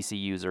amazing PC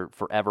user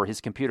forever.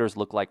 His computers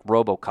look like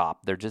RoboCop.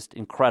 They're just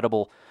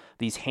incredible,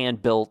 these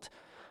hand-built,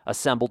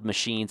 assembled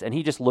machines, and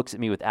he just looks at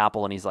me with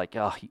Apple, and he's like,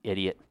 oh, you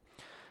idiot.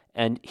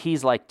 And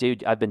he's like,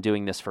 dude, I've been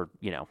doing this for,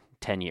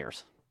 10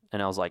 years.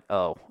 And I was like,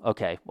 oh,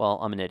 okay, well,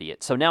 I'm an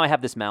idiot. So now I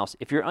have this mouse.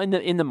 If you're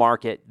in the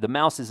market, the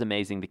mouse is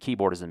amazing, the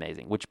keyboard is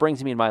amazing, which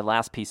brings me to my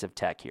last piece of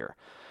tech here.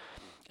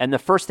 And the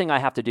first thing I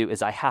have to do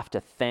is I have to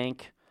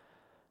thank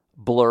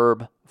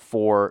Blurb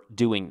for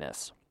doing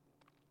this.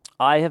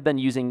 I have been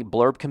using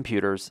Blurb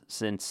computers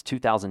since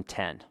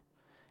 2010,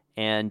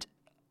 and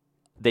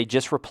they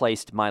just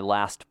replaced my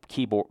last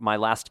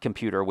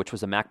computer, which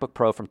was a MacBook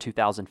Pro from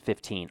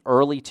 2015,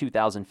 early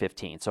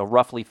 2015, so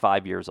roughly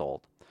 5 years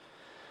old.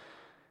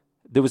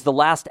 There was the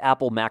last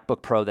Apple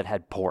MacBook Pro that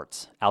had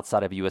ports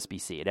outside of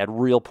USB-C. It had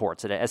real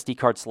ports. It had SD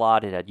card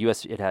slot. It had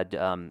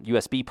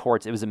USB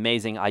ports. It was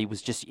amazing. I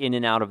was just in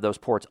and out of those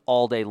ports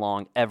all day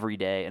long, every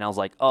day, and I was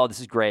like, oh,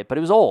 this is great. But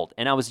it was old,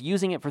 and I was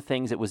using it for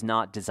things it was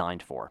not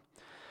designed for.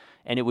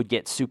 And it would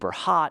get super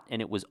hot, and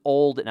it was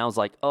old, and I was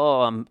like,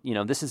 oh,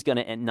 this is going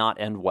to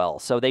not end well.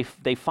 So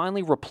they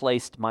finally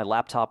replaced my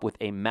laptop with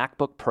a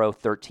MacBook Pro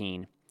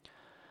 13,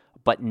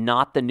 but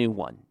not the new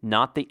one,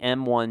 not the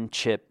M1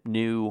 chip,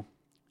 new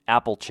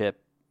Apple chip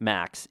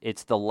Max.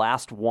 It's the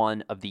last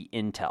one of the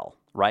Intel,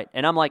 right?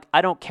 And I'm like,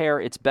 I don't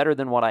care. It's better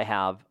than what I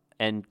have,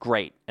 and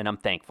great, and I'm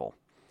thankful.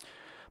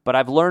 But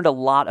I've learned a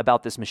lot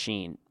about this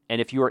machine.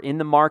 And if you are in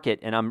the market,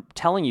 and I'm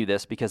telling you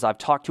this because I've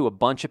talked to a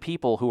bunch of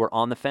people who are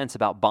on the fence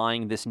about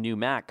buying this new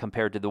Mac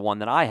compared to the one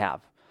that I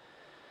have.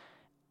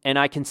 And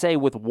I can say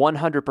with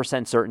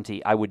 100%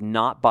 certainty, I would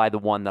not buy the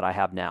one that I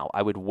have now.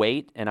 I would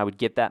wait, and I would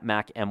get that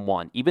Mac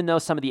M1. Even though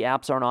some of the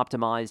apps aren't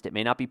optimized, it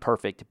may not be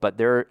perfect,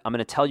 but I'm going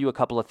to tell you a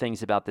couple of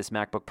things about this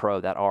MacBook Pro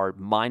that are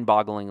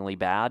mind-bogglingly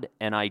bad,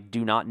 and I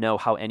do not know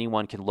how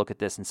anyone can look at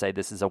this and say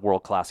this is a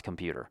world-class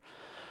computer.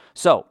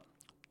 So,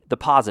 the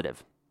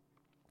positive.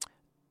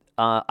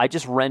 I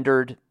just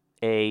rendered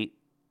a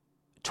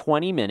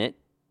 20-minute,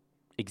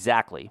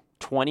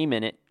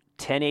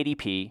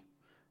 1080p,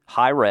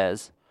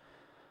 high-res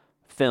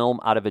film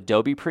out of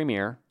Adobe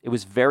Premiere. It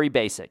was very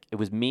basic. It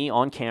was me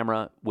on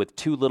camera with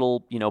two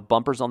little,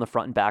 bumpers on the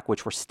front and back,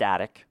 which were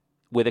static,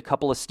 with a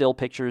couple of still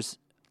pictures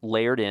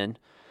layered in.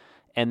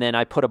 And then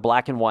I put a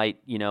black and white,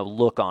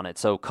 look on it.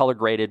 So color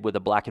graded with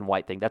a black and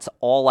white thing. That's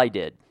all I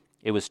did.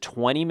 It was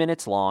 20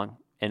 minutes long.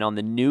 And on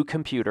the new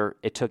computer,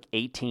 it took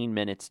 18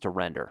 minutes to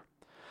render.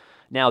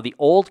 Now, the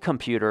old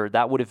computer,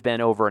 that would have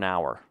been over an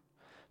hour.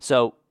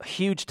 So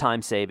huge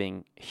time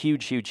saving,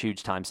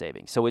 huge time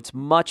saving. So it's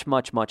much,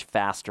 much, much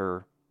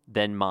faster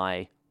than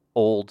my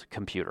old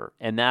computer.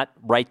 And that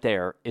right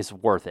there is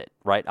worth it,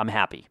 right? I'm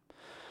happy.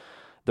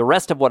 The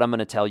rest of what I'm going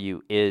to tell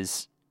you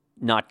is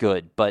not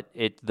good, but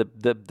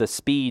the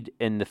speed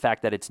and the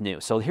fact that it's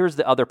new. So here's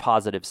the other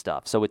positive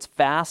stuff. So it's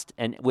fast,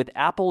 and with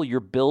Apple,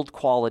 your build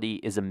quality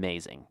is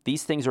amazing.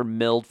 These things are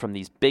milled from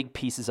these big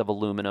pieces of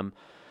aluminum,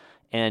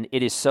 and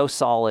it is so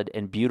solid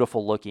and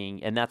beautiful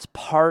looking, and that's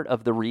part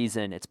of the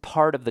reason. It's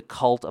part of the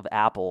cult of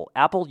Apple.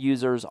 Apple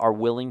users are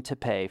willing to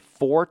pay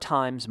 4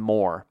 times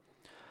more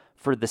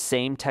for the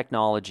same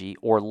technology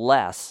or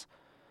less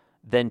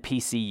than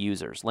PC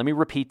users. Let me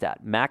repeat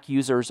that. Mac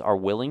users are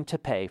willing to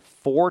pay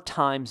 4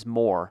 times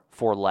more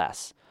for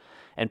less.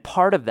 And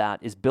part of that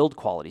is build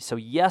quality. So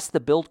yes, the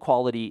build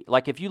quality,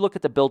 like if you look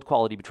at the build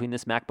quality between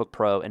this MacBook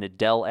Pro and a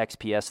Dell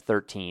XPS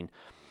 13,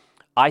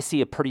 I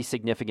see a pretty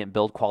significant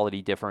build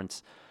quality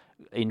difference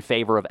in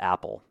favor of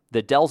Apple.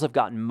 The Dells have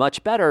gotten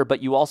much better,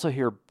 but you also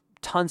hear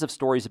tons of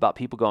stories about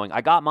people going,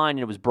 I got mine and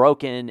it was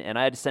broken and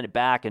I had to send it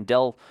back and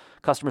Dell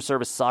customer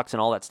service sucks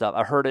and all that stuff.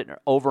 I heard it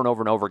over and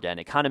over and over again.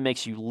 It kind of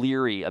makes you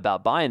leery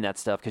about buying that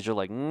stuff because you're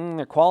like,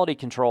 their quality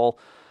control,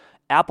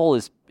 Apple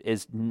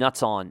is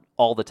nuts on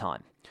all the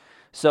time.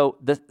 So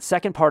the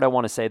second part I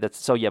want to say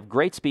so you have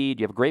great speed,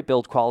 you have great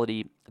build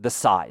quality, the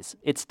size.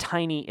 It's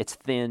tiny, it's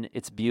thin,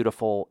 it's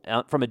beautiful.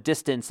 From a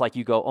distance, like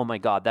you go, oh my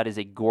God, that is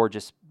a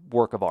gorgeous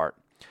work of art.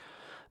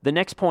 The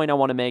next point I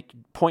want to make,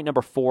 point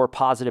number 4,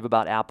 positive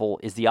about Apple,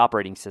 is the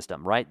operating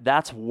system, right?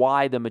 That's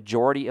why the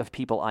majority of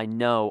people I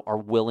know are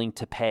willing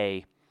to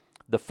pay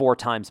the 4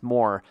 times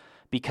more,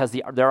 because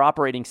their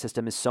operating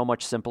system is so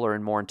much simpler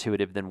and more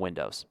intuitive than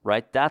Windows,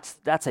 right?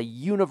 That's a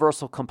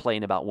universal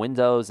complaint about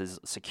Windows, is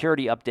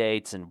security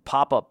updates and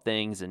pop-up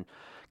things and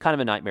kind of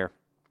a nightmare.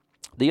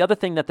 The other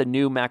thing that the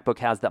new MacBook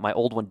has that my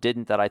old one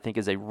didn't, that I think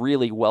is a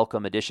really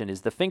welcome addition,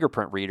 is the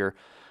fingerprint reader,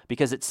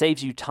 because it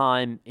saves you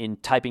time in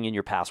typing in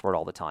your password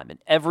all the time. And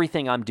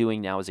everything I'm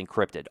doing now is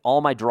encrypted.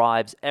 All my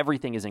drives,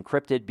 everything is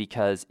encrypted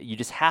because you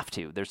just have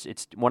to.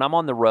 When I'm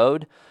on the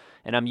road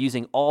and I'm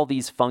using all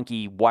these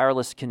funky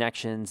wireless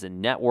connections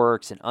and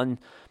networks and I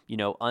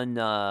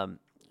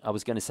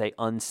was going to say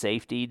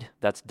unsafetied.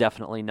 That's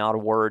definitely not a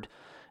word.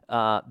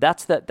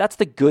 That's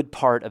the good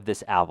part of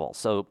this Apple.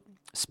 So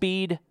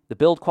speed, the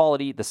build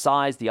quality, the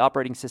size, the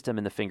operating system,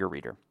 and the finger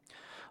reader.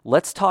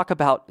 Let's talk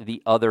about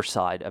the other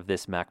side of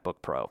this MacBook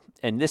Pro.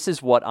 And this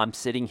is what I'm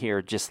sitting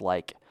here just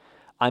like,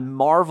 I'm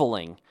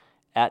marveling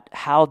at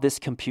how this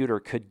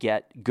computer could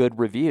get good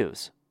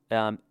reviews.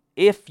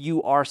 If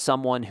you are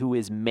someone who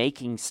is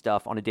making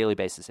stuff on a daily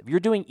basis, if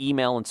you're doing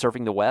email and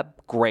surfing the web,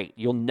 great.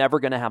 You're never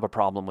going to have a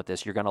problem with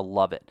this. You're going to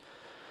love it.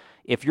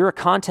 If you're a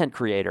content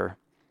creator,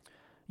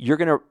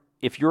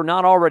 if you're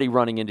not already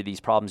running into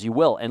these problems, you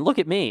will. And look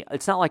at me.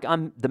 It's not like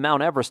I'm the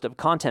Mount Everest of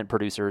content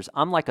producers.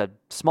 I'm like a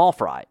small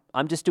fry.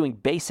 I'm just doing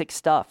basic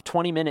stuff,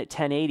 20-minute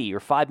 1080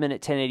 or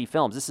 5-minute 1080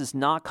 films. This is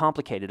not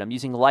complicated. I'm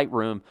using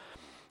Lightroom.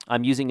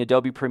 I'm using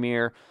Adobe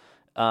Premiere.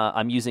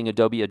 I'm using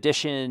Adobe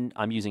Audition.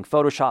 I'm using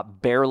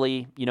Photoshop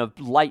barely.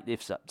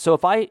 So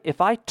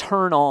if I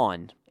turn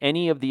on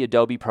any of the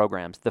Adobe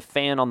programs, the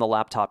fan on the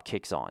laptop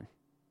kicks on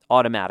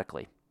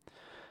automatically.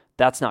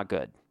 That's not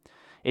good.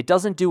 It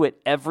doesn't do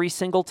it every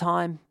single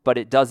time, but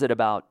it does it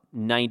about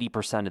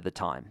 90% of the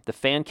time. The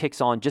fan kicks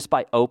on just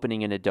by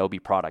opening an Adobe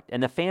product,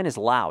 and the fan is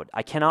loud.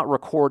 I cannot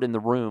record in the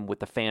room with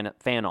the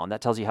fan on.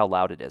 That tells you how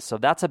loud it is. So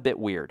that's a bit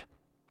weird.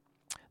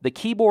 The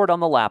keyboard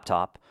on the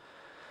laptop,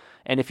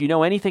 and if you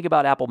know anything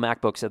about Apple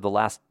MacBooks of the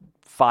last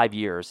 5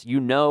 years, you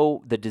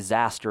know the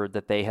disaster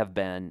that they have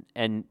been.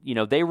 And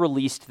they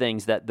released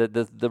things that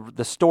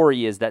the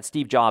story is that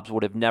Steve Jobs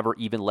would have never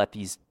even let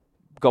these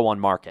go on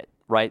market.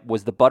 Right,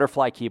 was the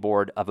butterfly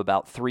keyboard of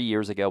about 3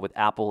 years ago with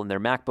Apple and their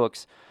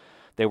MacBooks.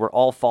 They were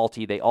all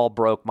faulty. They all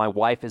broke. My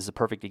wife is a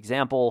perfect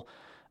example.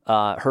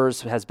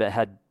 Hers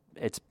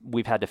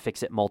we've had to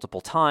fix it multiple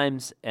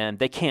times, and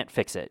they can't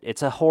fix it.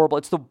 It's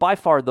by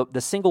far the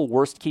single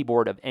worst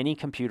keyboard of any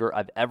computer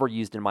I've ever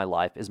used in my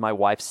life is my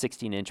wife's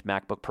 16-inch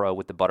MacBook Pro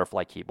with the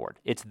butterfly keyboard.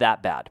 It's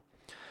that bad.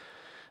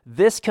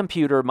 This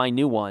computer, my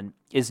new one,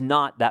 is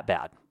not that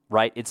bad,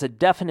 right? It's a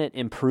definite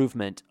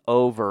improvement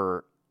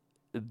over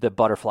the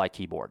butterfly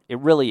keyboard. It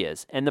really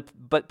is.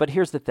 But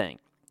here's the thing.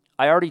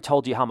 I already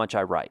told you how much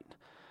I write.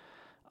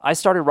 I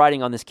started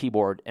writing on this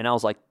keyboard and I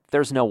was like,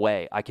 there's no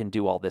way I can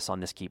do all this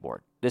on this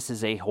keyboard. This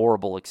is a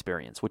horrible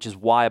experience, which is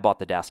why I bought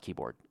the DAS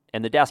keyboard.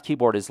 And the DAS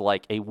keyboard is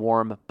like a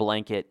warm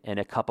blanket and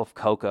a cup of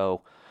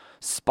cocoa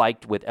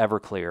spiked with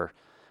Everclear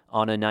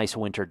on a nice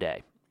winter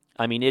day.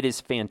 I mean, it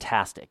is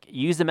fantastic.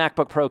 You use the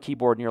MacBook Pro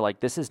keyboard and you're like,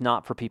 this is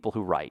not for people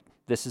who write.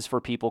 This is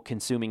for people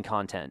consuming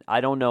content.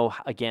 I don't know,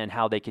 again,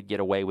 how they could get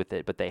away with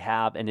it, but they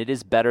have, and it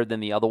is better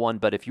than the other one.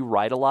 But if you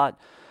write a lot,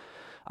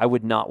 I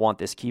would not want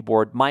this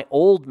keyboard. My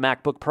old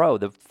MacBook Pro,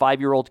 the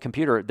 5-year-old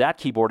computer, that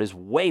keyboard is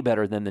way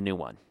better than the new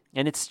one.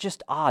 And it's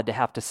just odd to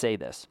have to say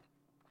this.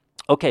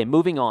 Okay,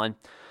 moving on.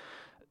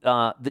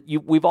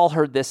 We've all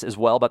heard this as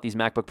well about these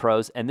MacBook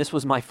Pros, and this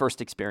was my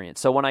first experience.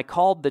 So when I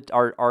called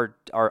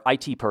our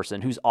IT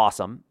person, who's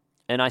awesome,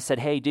 and I said,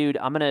 "Hey, dude,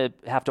 I'm gonna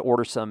have to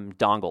order some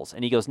dongles,"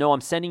 and he goes, "No,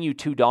 I'm sending you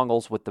 2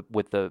 dongles with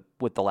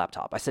the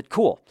laptop." I said,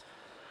 "Cool."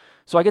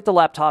 So I get the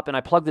laptop and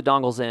I plug the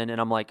dongles in, and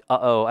I'm like,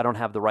 "Uh-oh, I don't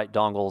have the right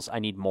dongles. I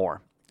need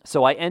more."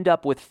 So I end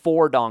up with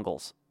 4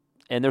 dongles,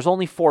 and there's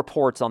only 4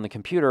 ports on the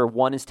computer.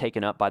 One is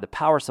taken up by the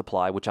power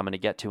supply, which I'm going to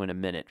get to in a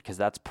minute because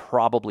that's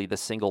probably the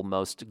single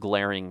most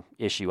glaring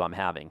issue I'm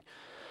having.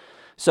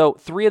 So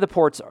 3 of the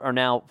ports are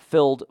now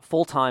filled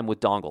full-time with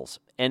dongles.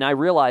 And I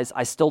realize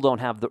I still don't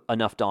have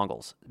enough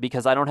dongles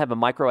because I don't have a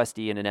micro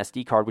SD and an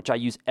SD card, which I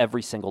use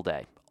every single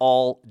day,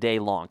 all day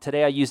long.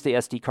 Today I used the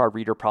SD card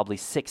reader probably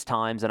 6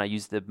 times, and I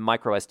used the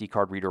micro SD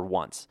card reader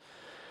once.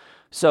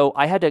 So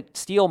I had to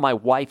steal my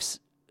wife's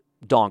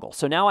dongle.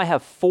 So now I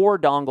have 3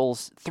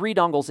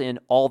 dongles in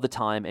all the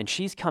time, and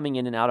she's coming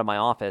in and out of my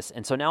office.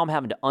 And so now I'm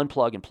having to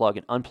unplug and plug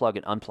and unplug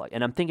and unplug.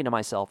 And I'm thinking to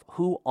myself,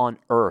 who on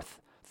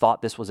earth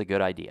thought this was a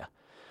good idea?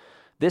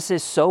 This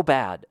is so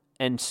bad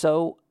and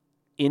so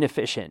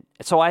inefficient.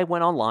 So I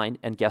went online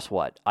and guess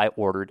what? I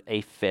ordered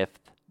a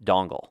fifth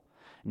dongle.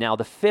 Now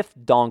the fifth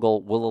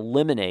dongle will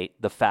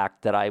eliminate the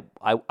fact that I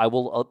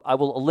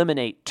will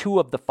eliminate 2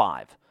 of the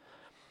 5.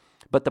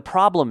 But the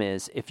problem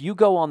is, if you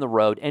go on the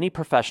road, any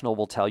professional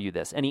will tell you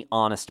this, any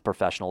honest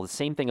professional, the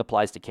same thing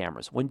applies to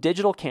cameras. When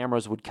digital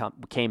cameras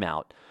came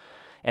out,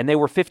 and they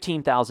were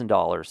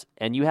 $15,000,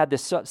 and you had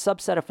this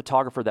subset of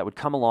photographer that would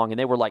come along, and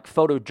they were like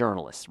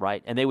photojournalists,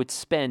 right? And they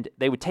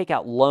would take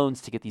out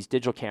loans to get these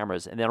digital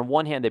cameras, and then on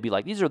one hand, they'd be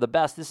like, these are the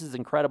best, this is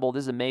incredible,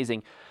 this is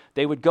amazing.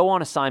 They would go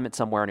on assignment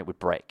somewhere, and it would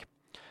break.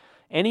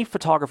 Any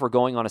photographer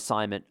going on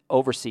assignment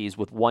overseas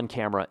with one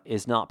camera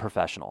is not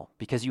professional,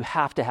 because you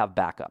have to have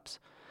backups.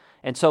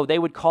 And so they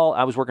would call,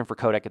 I was working for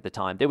Kodak at the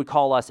time, they would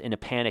call us in a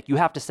panic, you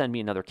have to send me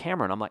another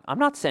camera. And I'm like, I'm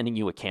not sending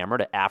you a camera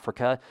to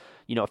Africa,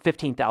 a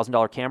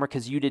 $15,000 camera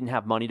because you didn't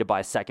have money to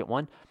buy a second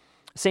one.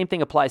 Same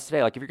thing applies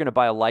today. Like if you're going to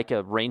buy a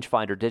Leica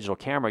rangefinder digital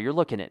camera, you're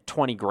looking at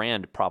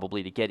 $20,000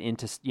 probably to get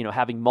into,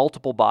 having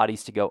multiple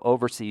bodies to go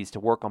overseas to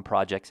work on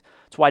projects.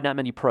 That's why not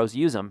many pros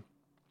use them.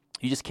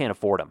 You just can't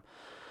afford them.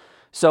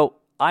 So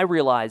I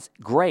realized,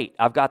 great,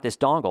 I've got this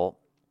dongle.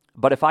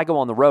 But if I go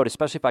on the road,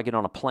 especially if I get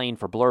on a plane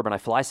for blurb and I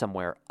fly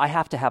somewhere, I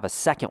have to have a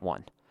second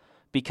one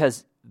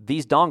because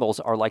these dongles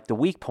are like the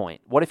weak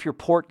point. What if your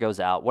port goes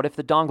out? What if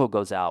the dongle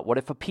goes out? What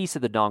if a piece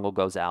of the dongle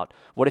goes out?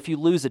 What if you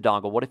lose a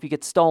dongle? What if you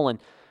get stolen?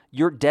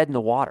 You're dead in the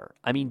water.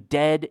 I mean,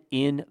 dead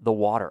in the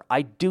water.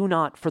 I do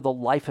not, for the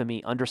life of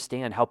me,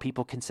 understand how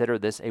people consider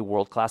this a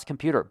world-class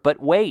computer. But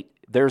wait,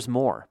 there's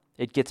more.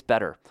 It gets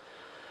better.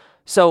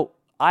 So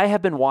I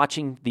have been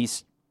watching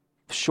these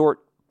short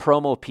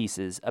promo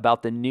pieces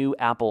about the new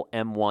Apple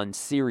M1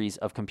 series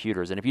of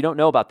computers. And if you don't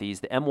know about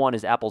these, the M1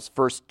 is Apple's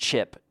first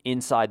chip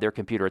inside their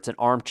computer. It's an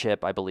ARM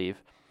chip, I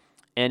believe.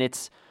 And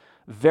it's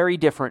very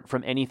different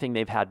from anything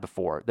they've had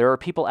before. There are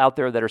people out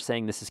there that are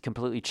saying this has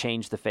completely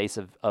changed the face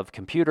of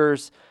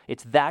computers.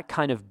 It's that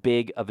kind of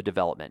big of a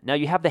development. Now,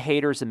 you have the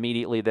haters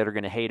immediately that are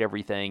going to hate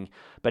everything,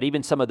 but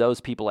even some of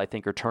those people, I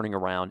think, are turning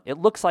around. It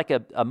looks like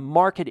a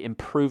marked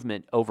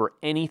improvement over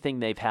anything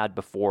they've had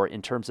before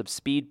in terms of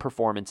speed,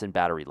 performance, and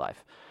battery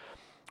life.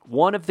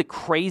 One of the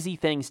crazy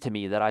things to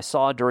me that I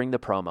saw during the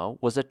promo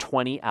was a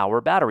 20-hour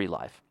battery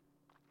life.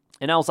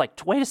 And I was like,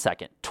 wait a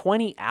second,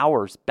 20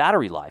 hours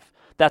battery life?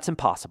 That's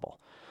impossible.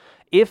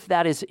 If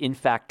that is in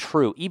fact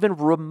true, even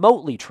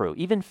remotely true,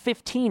 even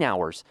 15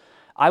 hours,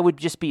 I would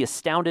just be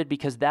astounded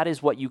because that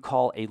is what you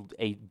call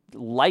a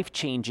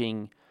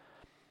life-changing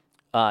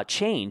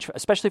change,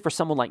 especially for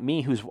someone like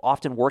me who's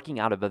often working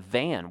out of a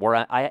van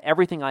where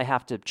everything I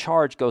have to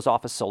charge goes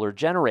off a solar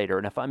generator.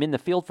 And if I'm in the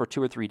field for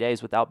 2 or 3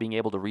 days without being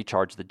able to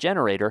recharge the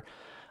generator,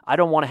 I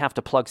don't want to have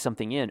to plug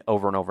something in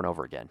over and over and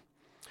over again.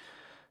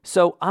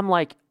 So I'm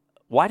like,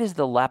 why does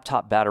the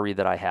laptop battery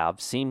that I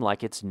have seem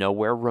like it's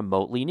nowhere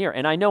remotely near?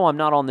 And I know I'm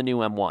not on the new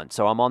M1,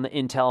 so I'm on the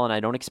Intel and I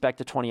don't expect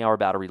a 20-hour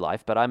battery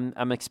life, but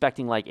I'm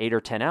expecting like 8 or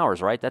 10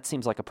 hours, right? That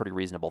seems like a pretty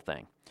reasonable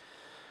thing.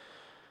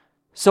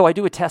 So I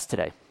do a test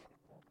today.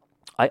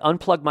 I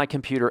unplug my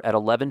computer at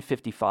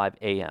 11:55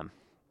 a.m.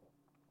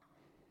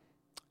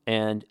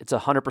 and it's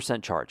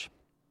 100% charge.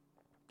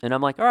 And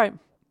I'm like, all right.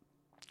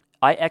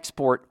 I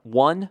export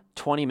one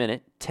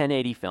 20-minute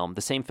 1080 film,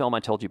 the same film I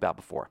told you about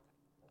before.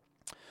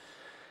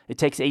 It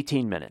takes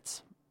 18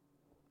 minutes.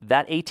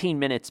 That 18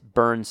 minutes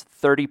burns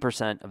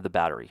 30% of the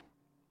battery.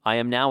 I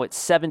am now at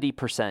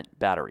 70%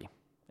 battery.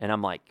 And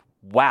I'm like,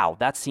 wow,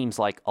 that seems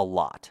like a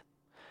lot.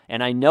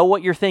 And I know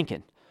what you're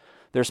thinking.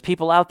 There's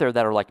people out there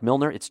that are like,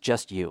 Milner, it's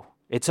just you.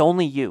 It's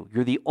only you.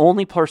 You're the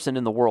only person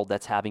in the world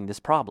that's having this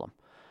problem.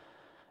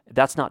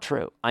 That's not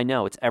true. I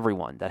know it's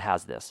everyone that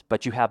has this,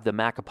 but you have the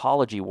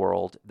Macapology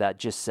world that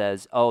just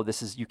says, oh,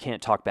 you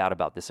can't talk bad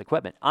about this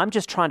equipment. I'm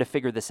just trying to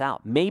figure this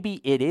out.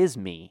 Maybe it is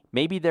me.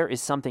 Maybe there is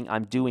something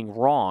I'm doing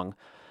wrong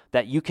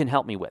that you can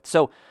help me with.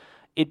 So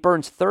it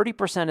burns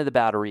 30% of the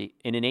battery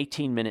in an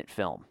 18-minute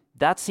film.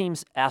 That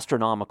seems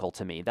astronomical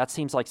to me. That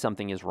seems like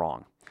something is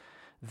wrong.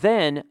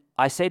 Then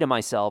I say to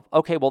myself,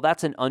 okay, well,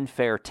 that's an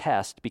unfair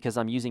test because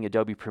I'm using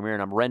Adobe Premiere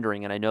and I'm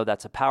rendering and I know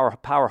that's a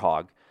power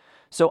hog.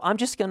 So I'm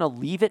just going to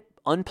leave it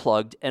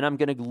unplugged and I'm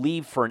going to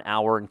leave for an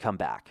hour and come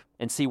back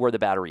and see where the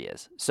battery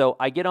is. So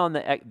I get on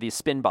the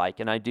spin bike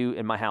and I do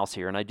in my house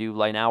here and I do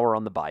like an hour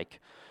on the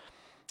bike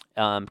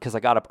because I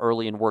got up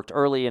early and worked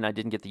early and I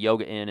didn't get the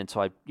yoga in. And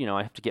so I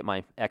have to get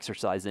my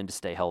exercise in to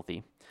stay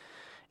healthy.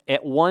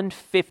 At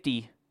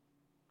 1:50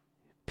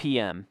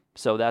 p.m.,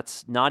 so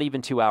that's not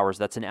even 2 hours,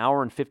 that's an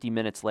hour and 50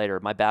 minutes later,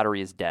 my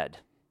battery is dead.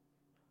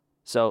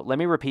 So let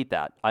me repeat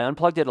that. I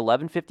unplugged at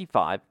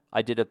 11:55.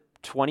 I did a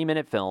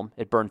 20-minute film.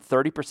 It burned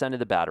 30% of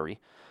the battery.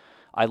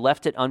 I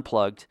left it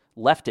unplugged,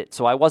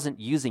 so I wasn't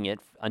using it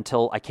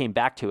until I came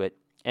back to it,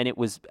 and it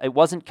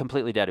wasn't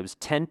completely dead. It was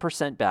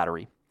 10%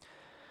 battery.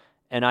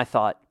 And I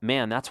thought,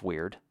 man, that's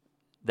weird.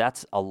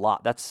 That's a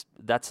lot. That's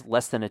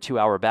less than a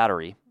 2-hour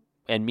battery,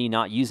 and me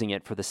not using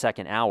it for the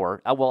second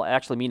hour. Well,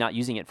 actually, me not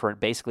using it for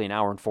basically an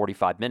hour and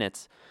 45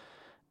 minutes,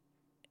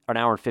 or an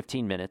hour and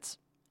 15 minutes.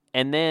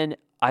 And then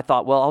I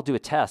thought, well, I'll do a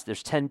test.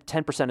 There's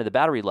 10% of the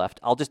battery left.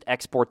 I'll just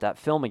export that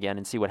film again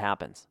and see what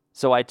happens.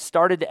 So I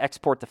started to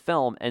export the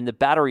film, and the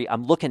battery,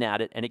 I'm looking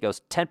at it, and it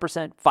goes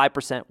 10%,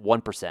 5%,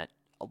 1%,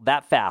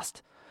 that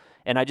fast.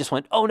 And I just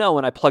went, oh no,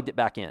 and I plugged it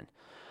back in.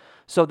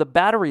 So the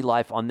battery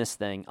life on this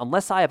thing,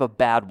 unless I have a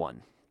bad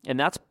one, and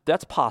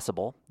that's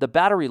possible, the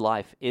battery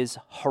life is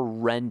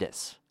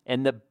horrendous.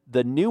 And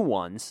the new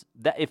ones,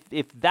 that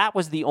if that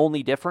was the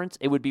only difference,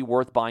 it would be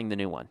worth buying the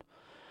new one.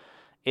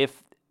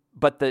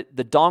 But the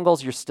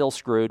dongles, you're still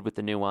screwed with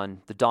the new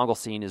one. The dongle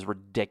scene is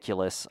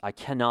ridiculous. I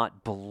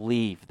cannot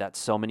believe that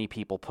so many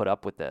people put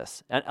up with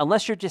this. And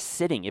unless you're just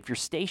sitting, if you're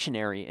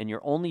stationary and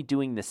you're only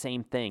doing the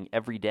same thing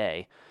every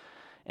day,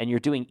 and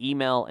you're doing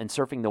email and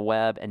surfing the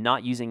web and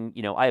not using,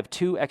 I have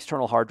 2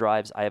 external hard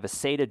drives. I have a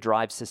SATA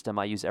drive system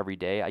I use every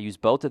day. I use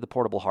both of the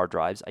portable hard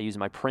drives. I use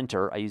my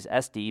printer. I use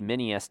SD,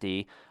 mini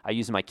SD. I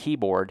use my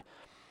keyboard.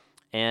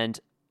 And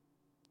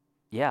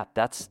yeah,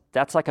 that's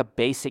like a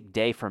basic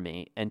day for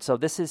me. And so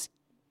this is,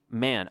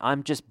 man,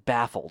 I'm just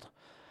baffled.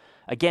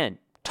 Again,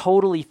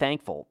 totally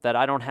thankful that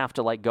I don't have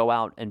to like go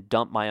out and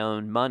dump my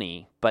own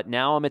money. But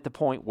now I'm at the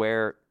point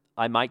where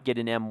I might get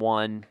an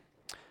M1.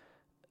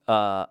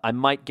 I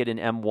might get an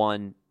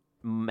M1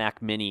 Mac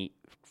Mini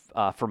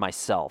for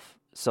myself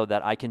so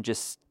that I can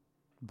just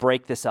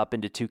break this up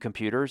into 2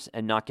 computers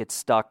and not get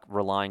stuck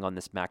relying on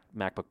this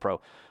MacBook Pro.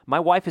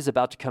 My wife is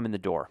about to come in the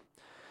door,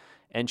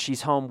 and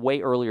she's home way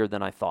earlier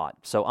than I thought.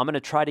 So I'm going to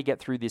try to get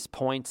through these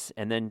points,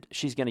 and then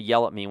she's going to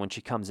yell at me when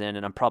she comes in,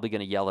 and I'm probably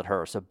going to yell at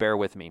her, so bear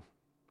with me.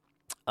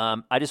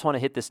 I just want to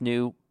hit this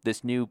new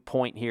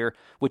point here,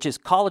 which is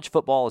college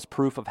football is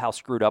proof of how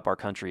screwed up our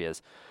country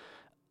is.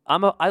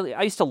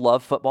 I used to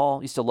love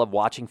football. Used to love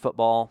watching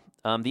football.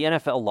 The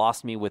NFL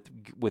lost me with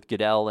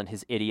Goodell and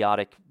his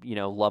idiotic,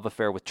 love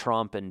affair with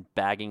Trump and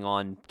bagging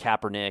on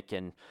Kaepernick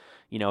and,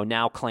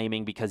 now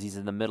claiming because he's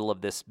in the middle of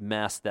this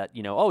mess that,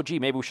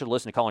 maybe we should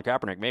listen to Colin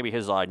Kaepernick. Maybe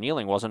his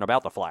kneeling wasn't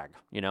about the flag.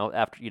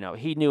 After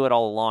he knew it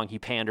all along. He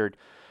pandered.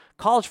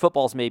 College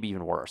football is maybe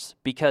even worse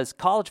because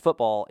college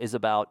football is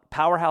about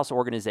powerhouse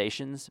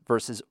organizations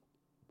versus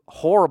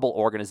horrible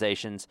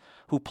organizations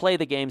who play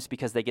the games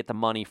because they get the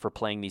money for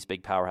playing these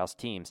big powerhouse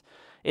teams.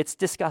 It's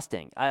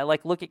disgusting. I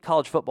look at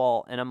college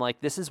football and I'm like,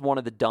 this is one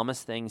of the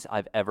dumbest things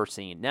I've ever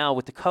seen. Now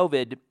with the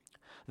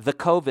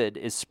COVID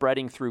is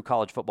spreading through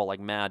college football like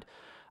mad.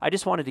 I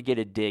just wanted to get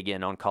a dig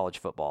in on college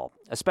football,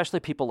 especially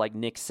people like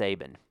Nick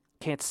Saban.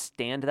 Can't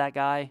stand that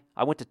guy.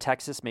 I went to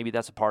Texas. Maybe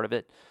that's a part of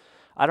it.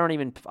 I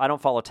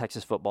don't follow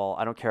Texas football.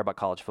 I don't care about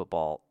college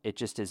football. It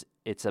just is,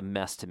 it's a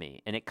mess to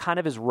me. And it kind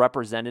of is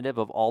representative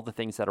of all the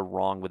things that are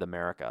wrong with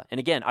America. And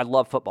again, I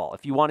love football.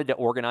 If you wanted to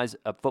organize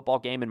a football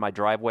game in my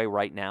driveway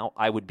right now,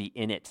 I would be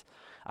in it.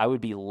 I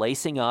would be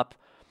lacing up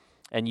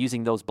and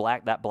using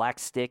that black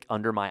stick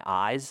under my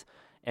eyes.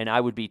 And I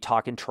would be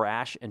talking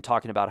trash and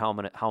talking about how I'm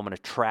gonna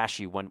trash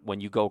you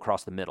when you go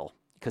across the middle.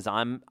 Because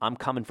I'm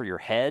coming for your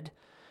head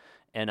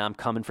and I'm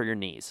coming for your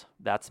knees.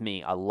 That's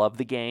me. I love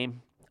the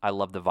game. I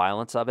love the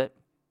violence of it.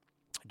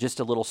 Just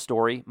a little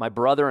story. My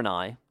brother and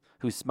I,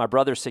 my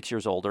brother's 6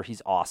 years older.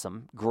 He's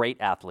awesome. Great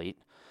athlete.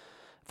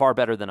 Far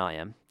better than I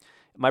am.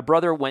 My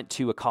brother went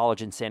to a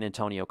college in San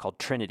Antonio called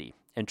Trinity.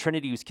 And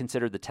Trinity was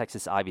considered the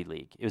Texas Ivy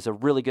League. It was a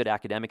really good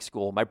academic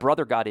school. My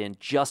brother got in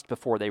just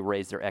before they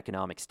raised their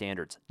economic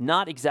standards.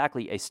 Not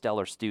exactly a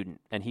stellar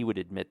student, and he would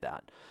admit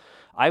that.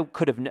 I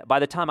could have, by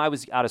the time I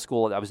was out of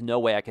school, there was no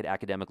way I could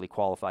academically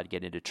qualify to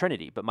get into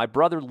Trinity. But my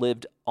brother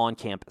lived on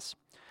campus.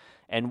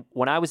 And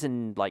when I was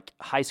in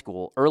high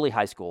school, early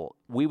high school,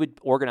 we would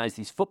organize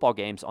these football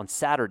games on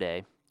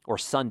Saturday or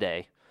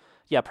Sunday.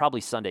 Yeah, probably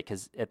Sunday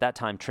because at that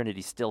time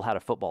Trinity still had a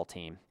football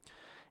team.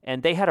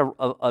 And they had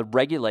a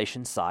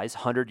regulation size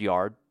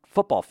 100-yard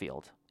football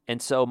field.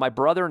 And so my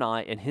brother and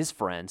I and his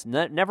friends,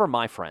 never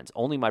my friends,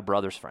 only my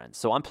brother's friends.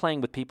 So I'm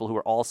playing with people who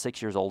are all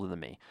 6 years older than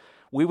me.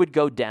 We would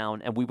go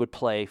down and we would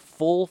play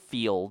full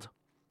field,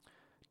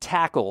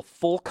 tackle,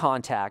 full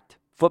contact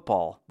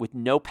football with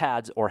no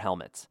pads or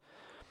helmets.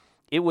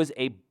 It was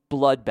a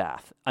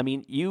bloodbath. I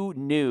mean, you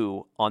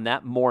knew on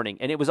that morning,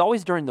 and it was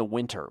always during the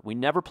winter. We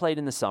never played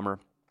in the summer.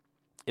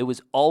 It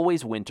was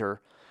always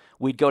winter.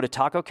 We'd go to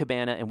Taco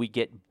Cabana and we'd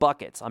get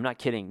buckets. I'm not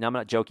kidding. No, I'm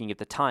not joking. At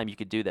the time, you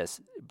could do this.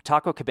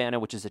 Taco Cabana,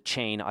 which is a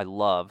chain I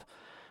love,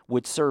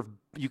 would serve,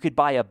 you could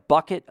buy a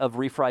bucket of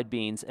refried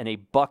beans and a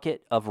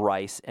bucket of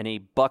rice and a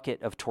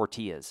bucket of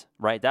tortillas,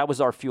 right? That was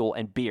our fuel,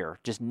 and beer,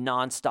 just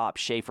nonstop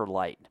Schaefer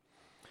Light.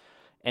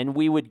 And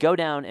we would go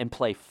down and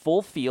play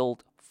full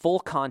field, full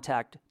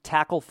contact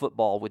tackle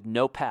football with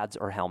no pads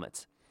or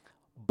helmets.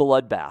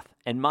 Bloodbath.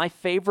 And my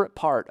favorite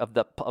part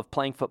of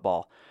playing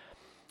football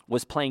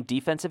was playing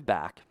defensive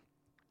back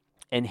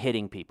and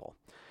hitting people.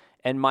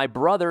 And my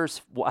brother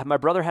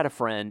had a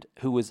friend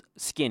who was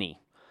skinny.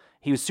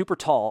 He was super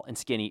tall and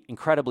skinny,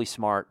 incredibly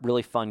smart,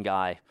 really fun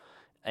guy.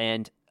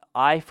 And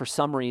I, for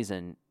some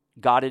reason,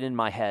 got it in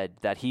my head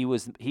that he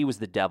was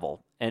the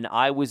devil, and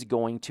I was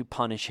going to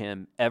punish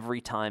him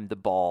every time the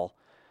ball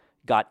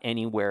got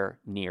anywhere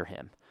near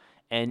him.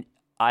 And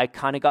I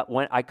kind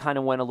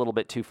of went a little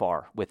bit too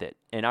far with it.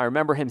 And I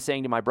remember him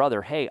saying to my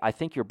brother, "Hey, I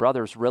think your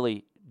brother's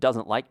really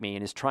doesn't like me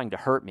and is trying to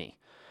hurt me."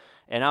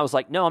 And I was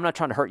like, "No, I'm not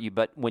trying to hurt you,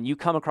 but when you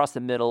come across the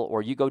middle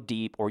or you go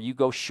deep or you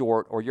go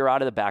short or you're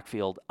out of the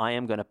backfield, I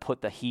am going to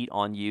put the heat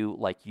on you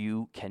like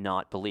you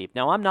cannot believe."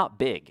 Now, I'm not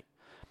big.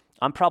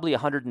 I'm probably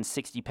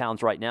 160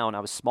 pounds right now, and I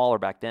was smaller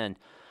back then,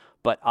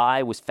 but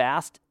I was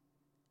fast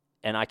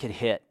and I could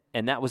hit.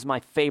 And that was my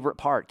favorite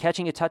part.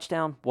 Catching a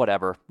touchdown,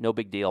 whatever, no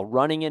big deal.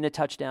 Running in a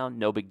touchdown,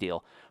 no big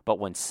deal. But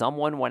when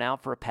someone went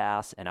out for a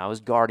pass and I was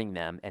guarding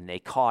them and they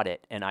caught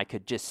it and I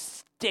could just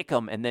stick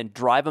them and then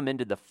drive them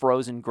into the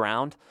frozen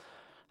ground,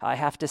 I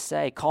have to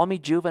say, call me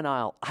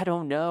juvenile. I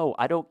don't know.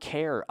 I don't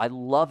care. I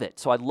love it.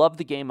 So I love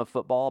the game of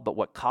football, but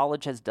what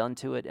college has done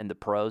to it and the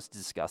pros,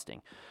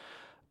 disgusting.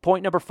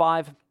 Point number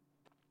 5.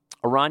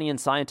 Iranian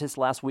scientist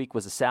last week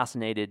was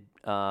assassinated.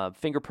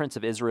 Fingerprints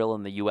of Israel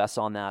and the U.S.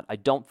 on that. I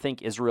don't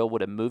think Israel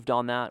would have moved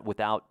on that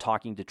without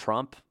talking to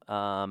Trump.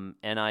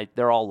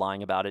 They're all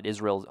lying about it.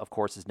 Israel, of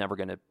course, is never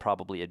going to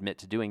probably admit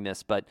to doing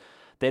this, but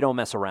they don't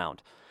mess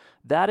around.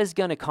 That is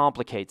going to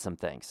complicate some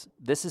things.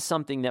 This is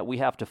something that we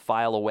have to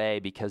file away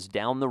because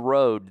down the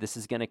road, this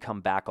is going to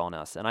come back on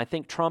us. And I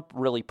think Trump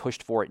really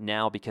pushed for it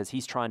now because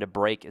he's trying to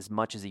break as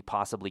much as he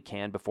possibly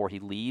can before he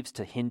leaves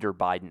to hinder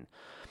Biden.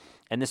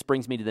 And this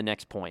brings me to the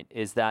next point,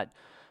 is that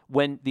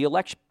when the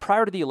election,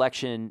 prior to the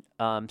election,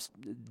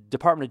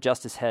 Department of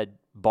Justice head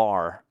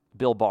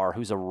Bill Barr,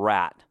 who's a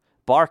rat,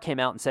 Barr came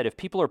out and said, if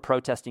people are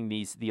protesting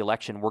the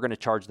election, we're going to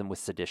charge them with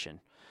sedition.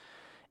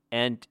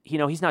 And,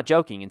 he's not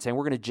joking and saying,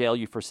 we're going to jail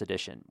you for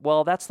sedition.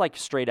 Well, that's like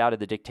straight out of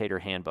the dictator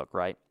handbook,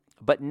 right?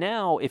 But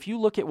now, if you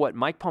look at what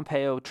Mike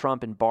Pompeo,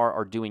 Trump, and Barr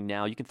are doing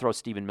now, you can throw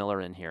Stephen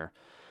Miller in here.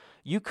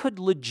 You could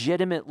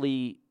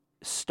legitimately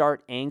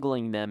start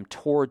angling them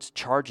towards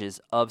charges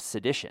of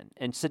sedition.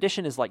 And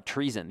sedition is like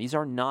treason. These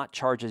are not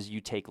charges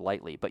you take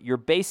lightly, but you're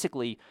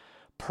basically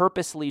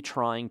purposely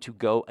trying to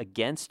go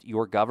against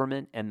your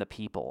government and the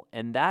people.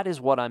 And that is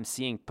what I'm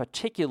seeing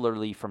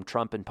particularly from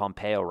Trump and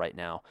Pompeo right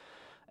now.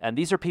 And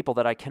these are people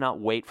that I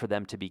cannot wait for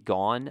them to be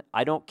gone.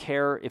 I don't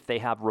care if they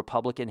have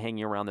Republican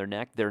hanging around their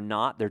neck. They're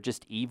not. They're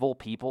just evil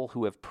people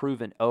who have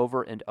proven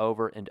over and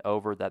over and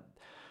over that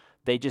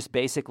they just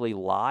basically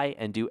lie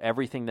and do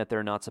everything that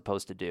they're not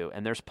supposed to do.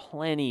 And there's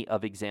plenty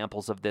of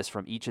examples of this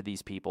from each of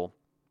these people.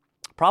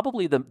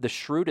 Probably the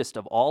shrewdest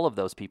of all of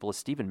those people is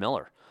Stephen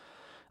Miller.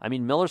 I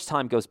mean, Miller's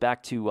time goes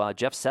back to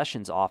Jeff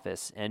Sessions'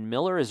 office, and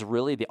Miller is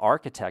really the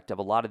architect of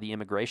a lot of the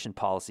immigration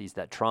policies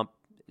that Trump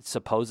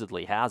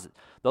supposedly has.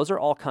 Those are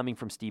all coming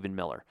from Stephen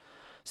Miller.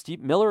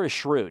 Miller is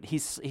shrewd.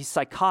 He's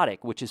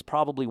psychotic, which is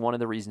probably one of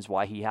the reasons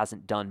why he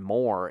hasn't done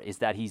more, is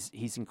that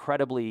he's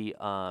incredibly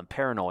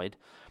paranoid.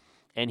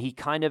 And he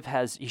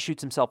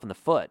shoots himself in the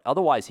foot.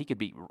 Otherwise, he could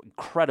be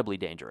incredibly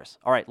dangerous.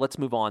 All right, let's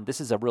move on. This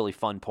is a really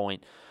fun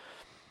point.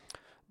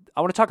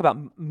 I want to talk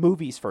about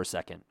movies for a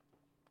second.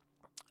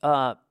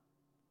 There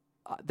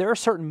are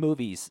certain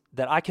movies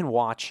that I can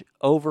watch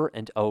over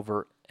and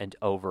over and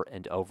over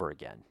and over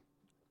again.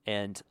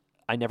 And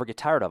I never get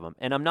tired of them.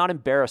 And I'm not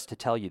embarrassed to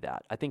tell you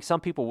that. I think some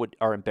people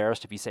are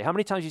embarrassed if you say, how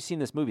many times have you seen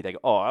this movie? They go,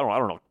 oh, I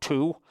don't know,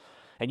 2.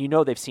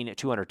 And they've seen it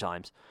 200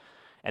 times.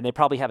 And they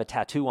probably have a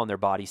tattoo on their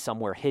body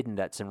somewhere hidden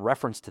that's in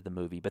reference to the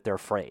movie, but they're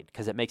afraid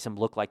because it makes them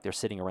look like they're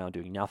sitting around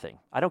doing nothing.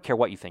 I don't care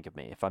what you think of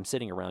me if I'm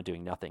sitting around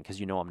doing nothing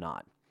because I'm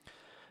not.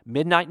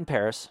 Midnight in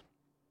Paris,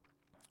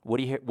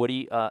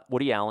 Woody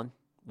Allen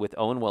with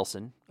Owen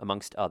Wilson,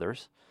 amongst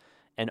others,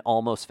 and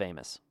Almost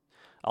Famous.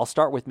 I'll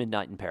start with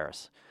Midnight in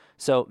Paris.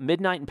 So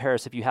Midnight in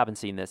Paris, if you haven't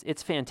seen this,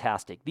 it's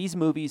fantastic. These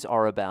movies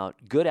are about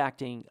good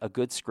acting, a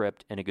good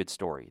script, and a good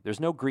story. There's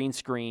no green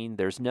screen.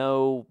 There's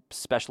no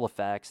special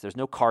effects. There's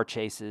no car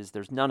chases.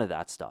 There's none of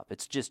that stuff.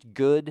 It's just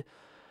good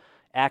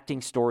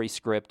acting, story,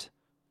 script,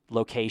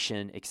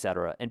 location,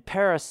 etc. And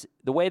Paris,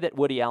 the way that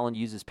Woody Allen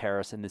uses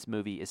Paris in this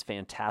movie is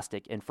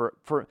fantastic. And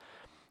for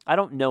I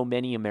don't know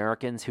many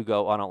Americans who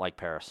go, oh, I don't like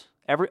Paris.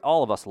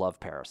 All of us love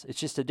Paris. It's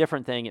just a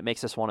different thing. It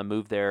makes us want to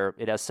move there.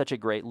 It has such a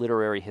great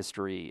literary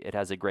history. It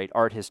has a great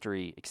art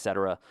history,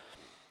 etc.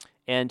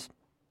 And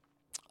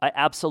I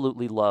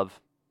absolutely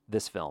love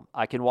this film.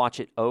 I can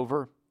watch it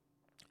over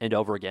and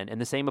over again.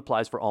 And the same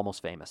applies for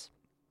Almost Famous.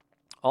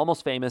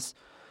 Almost Famous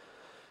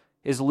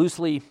is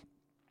loosely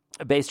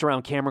based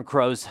around Cameron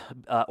Crowe's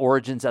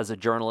origins as a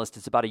journalist.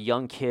 It's about a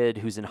young kid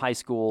who's in high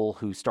school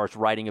who starts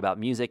writing about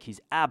music. He's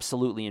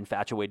absolutely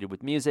infatuated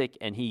with music,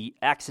 and he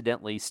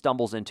accidentally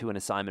stumbles into an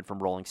assignment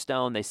from Rolling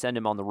Stone. They send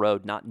him on the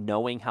road not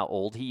knowing how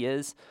old he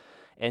is,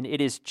 and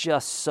it is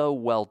just so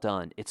well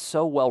done. It's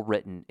so well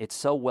written. It's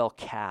so well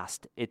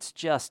cast. It's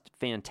just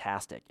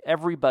fantastic.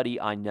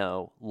 Everybody I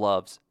know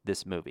loves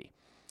this movie.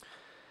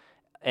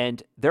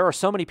 And there are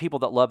so many people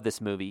that love this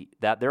movie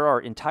that there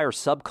are entire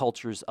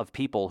subcultures of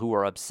people who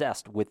are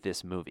obsessed with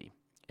this movie.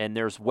 And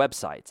there's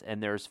websites,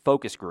 and there's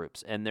focus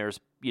groups, and there's,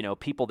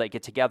 people that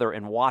get together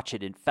and watch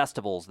it in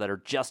festivals that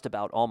are just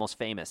about Almost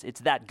Famous.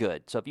 It's that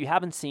good. So if you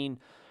haven't seen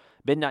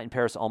Midnight in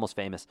Paris, Almost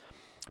Famous,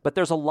 but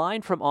there's a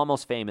line from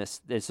Almost Famous,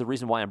 that's the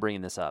reason why I'm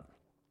bringing this up.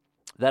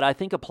 that I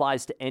think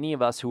applies to any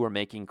of us who are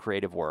making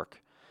creative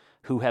work,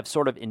 who have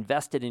sort of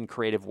invested in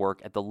creative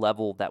work at the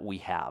level that we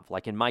have.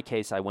 Like in my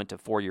case, I went to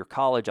 4-year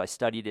college. I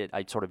studied it.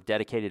 I sort of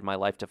dedicated my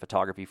life to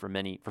photography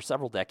for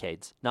several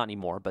decades. Not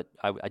anymore, but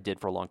I did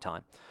for a long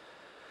time.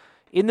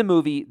 In the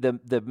movie,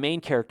 the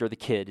main character, the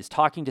kid, is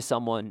talking to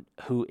someone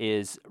who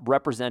is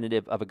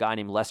representative of a guy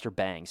named Lester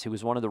Bangs, who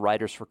was one of the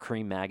writers for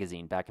Cream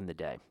magazine back in the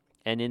day.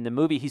 And in the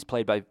movie, he's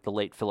played by the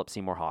late Philip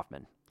Seymour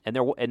Hoffman. And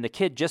the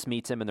kid just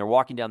meets him, and they're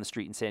walking down the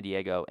street in San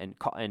Diego,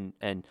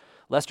 and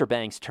Lester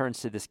Bangs turns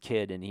to this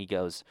kid, and he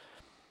goes,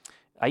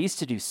 "I used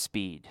to do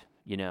speed,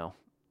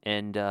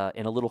 and a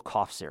little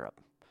cough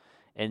syrup,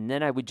 and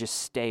then I would just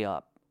stay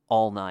up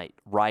all night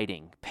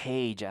writing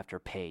page after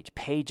page,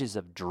 pages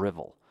of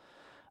drivel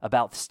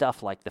about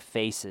stuff like The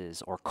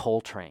Faces or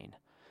Coltrane,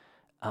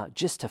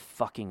 just to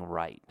fucking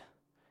write."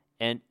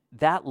 And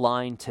that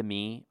line to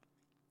me,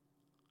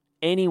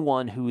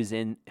 anyone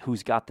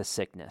who's got the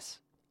sickness,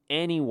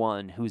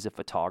 anyone who's a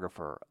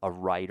photographer, a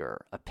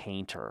writer, a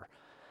painter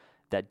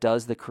that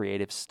does the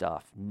creative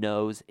stuff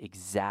knows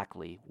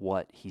exactly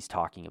what he's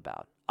talking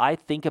about. I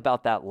think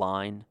about that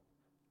line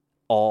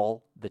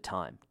all the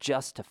time,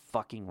 just to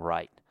fucking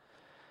write.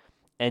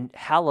 And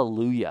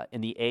hallelujah, in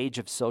the age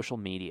of social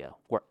media,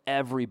 where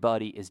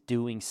everybody is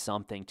doing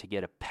something to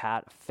get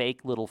a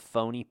fake little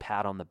phony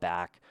pat on the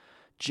back,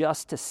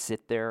 just to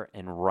sit there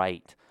and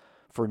write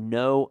for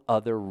no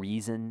other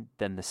reason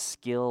than the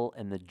skill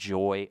and the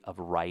joy of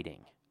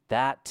writing.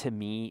 That, to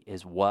me,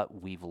 is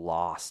what we've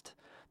lost.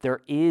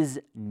 There is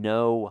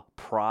no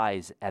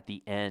prize at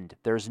the end.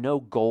 There's no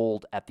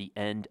gold at the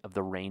end of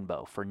the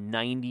rainbow for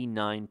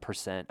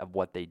 99% of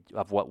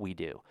what we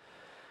do.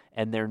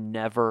 And there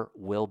never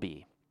will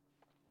be.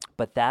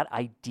 But that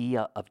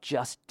idea of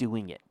just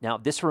doing it. Now,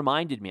 this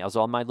reminded me, I was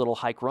on my little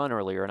hike run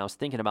earlier, and I was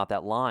thinking about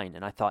that line,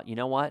 and I thought, you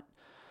know what?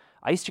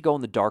 I used to go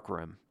in the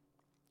darkroom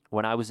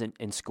when I was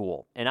in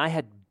school, and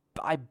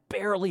I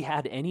barely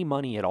had any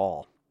money at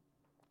all.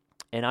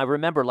 And I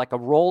remember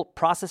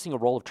processing a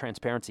roll of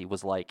transparency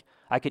was like,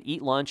 I could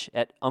eat lunch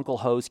at Uncle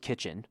Ho's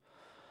kitchen,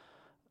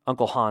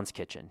 Uncle Han's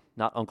kitchen,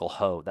 not Uncle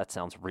Ho, that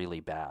sounds really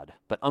bad,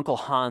 but Uncle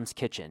Han's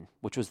kitchen,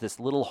 which was this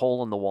little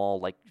hole in the wall,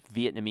 like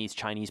Vietnamese,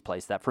 Chinese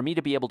place that for me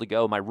to be able to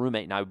go, my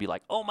roommate and I would be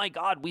like, oh my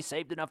God, we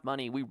saved enough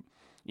money. We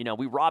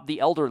robbed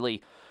the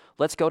elderly.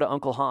 Let's go to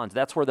Uncle Han's.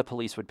 That's where the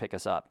police would pick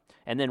us up.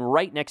 And then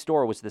right next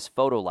door was this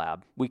photo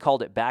lab. We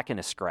called it Back in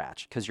a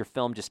Scratch because your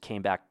film just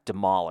came back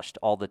demolished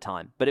all the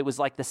time. But it was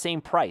like the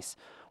same price.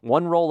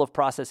 One roll of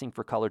processing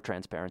for color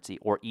transparency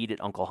or eat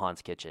at Uncle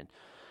Han's kitchen.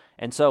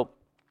 And so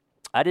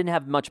I didn't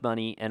have much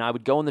money, and I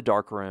would go in the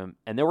dark room,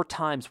 and there were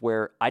times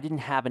where I didn't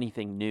have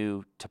anything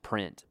new to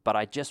print, but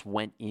I just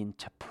went in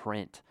to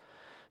print,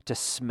 to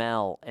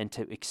smell and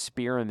to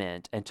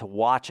experiment and to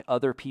watch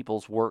other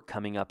people's work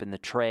coming up in the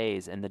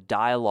trays and the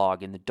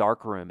dialogue in the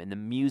dark room and the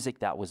music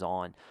that was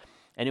on.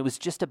 And it was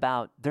just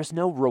about, there's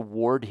no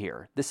reward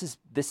here. This is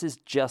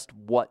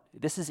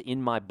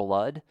in my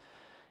blood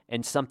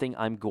and something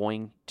I'm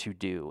going to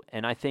do.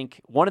 And I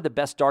think one of the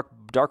best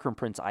darkroom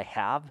prints I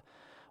have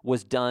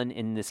was done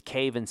in this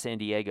cave in San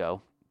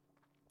Diego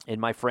in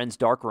my friend's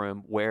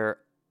darkroom where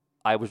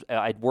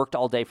I'd worked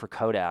all day for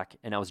Kodak,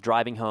 and I was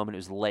driving home, and it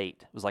was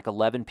late. It was like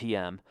 11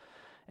 p.m.,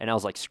 and I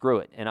was like, screw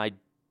it. And I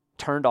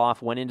turned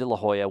off, went into La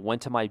Jolla,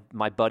 went to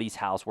my buddy's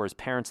house where his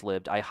parents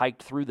lived. I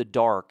hiked through the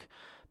dark,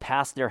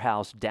 past their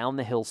house, down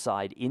the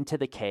hillside, into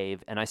the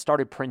cave, and I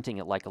started printing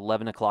at like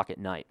 11 o'clock at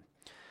night.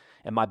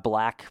 And my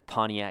black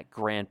Pontiac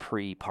Grand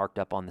Prix parked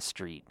up on the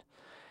street.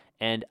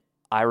 And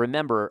I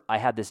remember I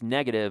had this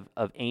negative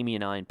of Amy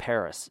and I in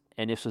Paris,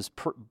 and this was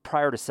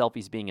prior to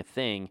selfies being a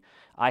thing.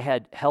 I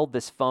had held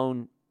this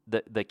phone,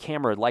 the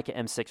camera, Leica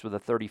M6 with a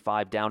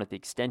 35 down at the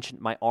extension,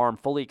 my arm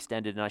fully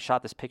extended, and I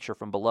shot this picture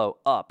from below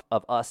up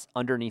of us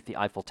underneath the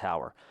Eiffel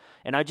Tower.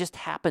 And I just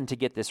happened to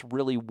get this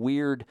really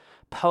weird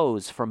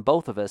pose from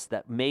both of us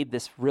that made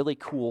this really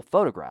cool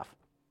photograph.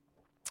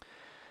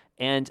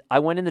 And I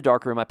went in the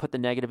darkroom, I put the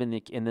negative in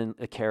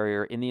the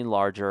carrier, in the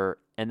enlarger,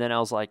 and then I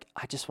was like,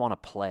 I just want to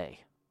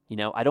play.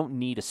 I don't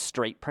need a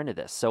straight print of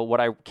this. So what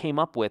I came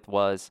up with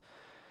was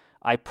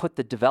I put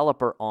the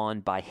developer on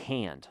by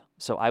hand.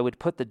 So I would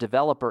put the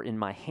developer in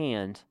my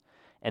hand,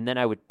 and then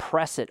I would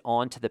press it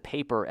onto the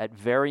paper at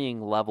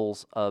varying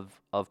levels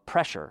of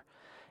pressure.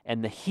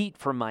 And the heat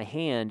from my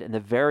hand and the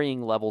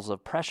varying levels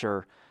of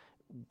pressure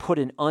put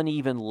an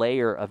uneven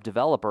layer of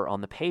developer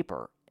on the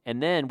paper.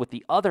 And then with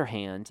the other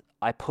hand,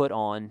 I put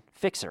on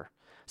fixer.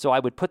 So I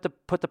would put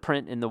the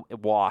print in the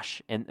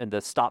wash and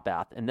the stop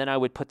bath, and then I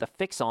would put the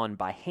fix on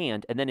by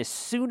hand. And then as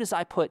soon as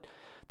I put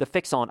the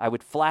fix on, I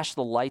would flash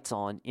the lights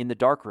on in the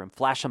darkroom,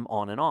 flash them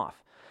on and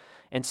off.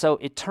 And so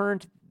it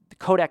turned the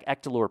Kodak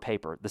Ectolure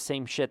paper, the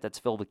same shit that's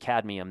filled with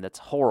cadmium that's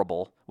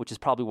horrible, which is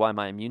probably why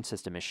my immune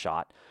system is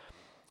shot.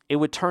 It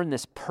would turn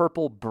this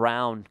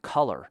purple-brown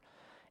color.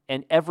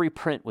 And every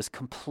print was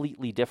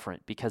completely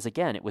different because,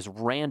 again, it was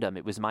random.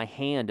 It was my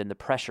hand and the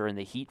pressure and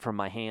the heat from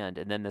my hand,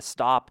 and then the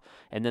stop,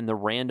 and then the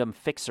random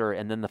fixer,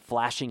 and then the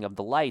flashing of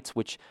the lights,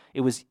 which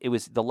it was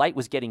the light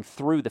was getting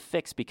through the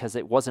fix because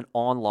it wasn't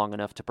on long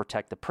enough to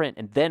protect the print.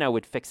 And then I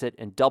would fix it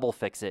and double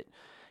fix it,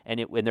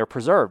 and they're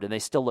preserved and they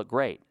still look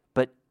great.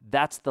 But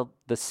that's the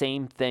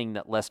same thing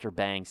that Lester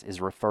Bangs is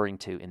referring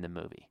to in the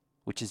movie,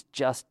 which is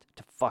just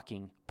to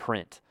fucking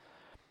print.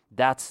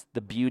 That's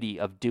the beauty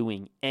of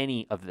doing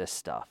any of this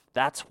stuff.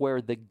 That's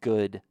where the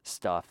good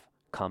stuff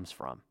comes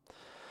from.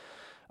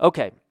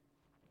 Okay,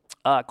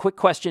 quick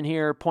question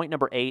here. Point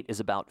number 8 is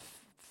about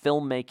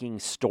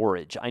filmmaking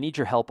storage. I need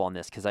your help on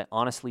this because I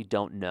honestly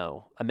don't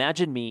know.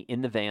 Imagine me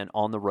in the van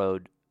on the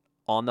road,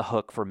 on the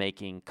hook for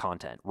making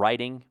content,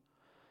 writing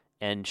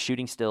and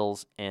shooting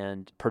stills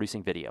and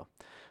producing video.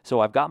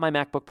 So I've got my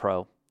MacBook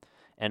Pro,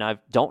 and I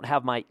don't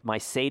have my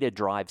SATA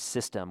drive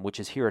system, which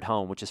is here at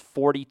home, which is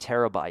 40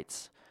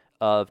 terabytes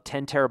of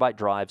 10 terabyte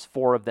drives,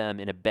 4 of them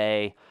in a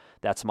bay.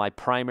 That's my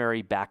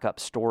primary backup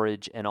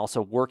storage, and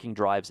also working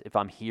drives if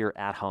I'm here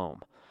at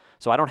home.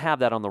 So I don't have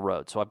that on the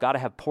road. So I've got to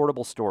have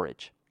portable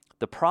storage.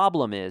 The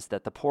problem is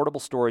that the portable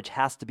storage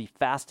has to be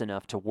fast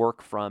enough to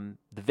work from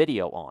the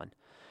video on.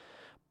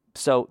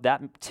 So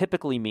that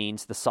typically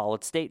means the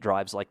solid state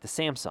drives like the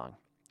Samsung.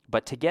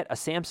 But to get a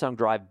Samsung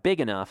drive big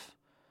enough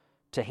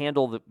to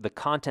handle the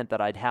content that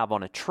I'd have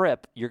on a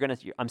trip,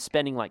 I'm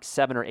spending like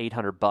 $700 or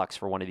 $800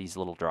 for one of these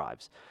little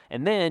drives.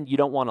 And then you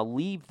don't want to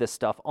leave the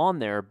stuff on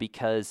there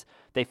because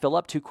they fill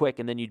up too quick,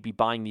 and then you'd be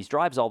buying these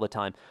drives all the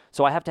time.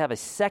 So I have to have a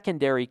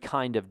secondary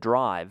kind of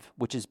drive,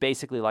 which is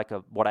basically like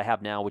what I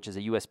have now, which is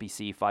a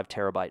USB-C 5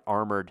 terabyte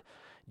armored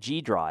G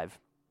drive.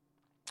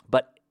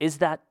 But is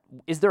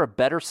there a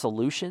better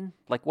solution?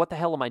 Like, what the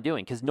hell am I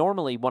doing? Because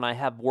normally when I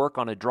have work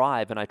on a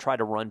drive and I try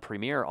to run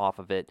Premiere off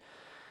of it,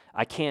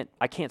 I can't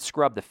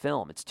scrub the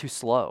film. It's too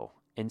slow.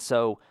 And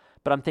so,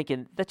 but I'm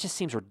thinking that just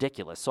seems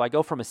ridiculous. So I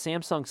go from a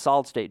Samsung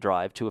solid state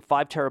drive to a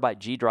 5 terabyte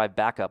G drive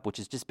backup, which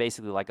is just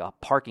basically like a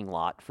parking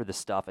lot for the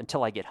stuff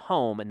until I get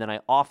home, and then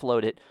I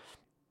offload it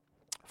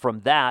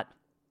from that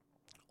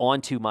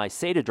onto my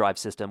SATA drive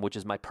system, which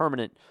is my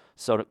permanent,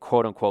 so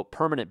quote unquote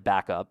permanent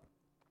backup,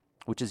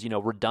 which is,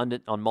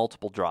 redundant on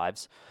multiple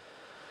drives.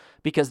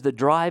 Because the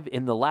drive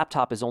in the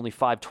laptop is only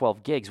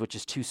 512 gigs, which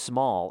is too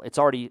small.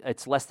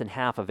 It's less than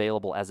half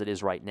available as it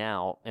is right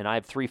now, and I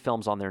have 3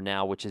 films on there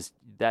now, which is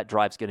that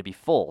drive's going to be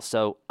full.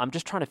 So I'm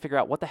just trying to figure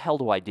out what the hell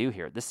do I do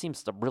here. This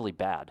seems really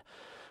bad.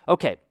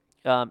 Okay,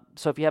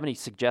 so if you have any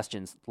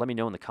suggestions, let me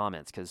know in the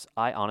comments, because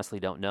I honestly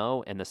don't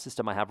know, and the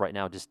system I have right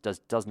now just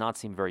does not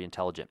seem very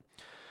intelligent.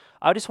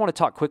 I just want to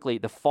talk quickly,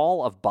 the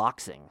fall of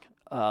boxing.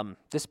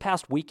 This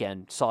past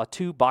weekend saw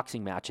 2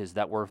 boxing matches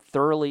that were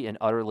thoroughly and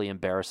utterly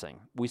embarrassing.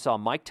 We saw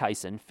Mike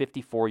Tyson,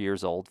 54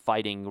 years old,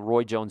 fighting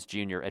Roy Jones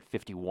Jr. at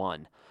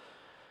 51.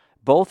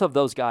 Both of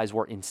those guys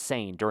were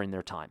insane during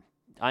their time.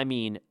 I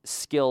mean,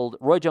 skilled.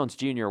 Roy Jones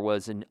Jr.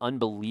 was an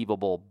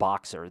unbelievable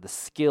boxer, the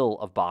skill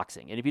of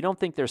boxing. And if you don't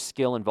think there's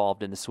skill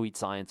involved in the sweet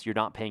science, you're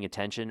not paying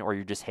attention, or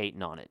you're just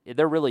hating on it.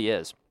 There really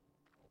is.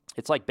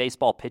 It's like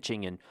baseball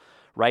pitching and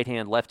right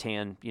hand, left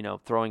hand,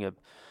 throwing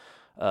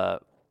a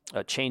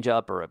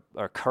change-up or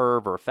a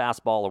curve or a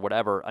fastball or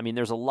whatever. I mean,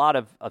 there's a lot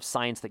of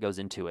science that goes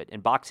into it,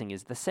 and boxing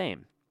is the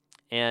same.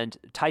 And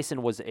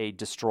Tyson was a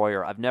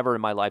destroyer. I've never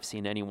in my life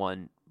seen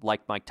anyone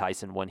like Mike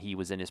Tyson when he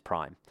was in his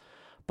prime.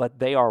 But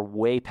they are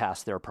way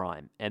past their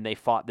prime, and they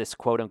fought this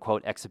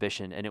quote-unquote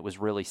exhibition, and it was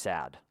really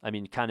sad. I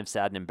mean, kind of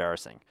sad and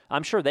embarrassing.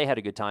 I'm sure they had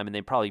a good time, and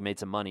they probably made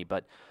some money,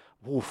 but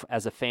woof,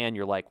 as a fan,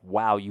 you're like,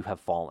 wow, you have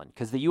fallen.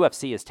 Because the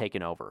UFC has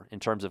taken over in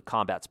terms of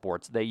combat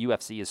sports. The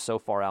UFC is so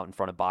far out in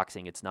front of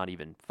boxing, it's not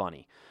even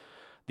funny.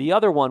 The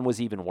other one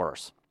was even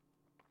worse.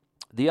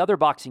 The other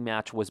boxing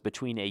match was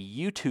between a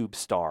YouTube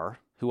star,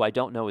 who I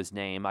don't know his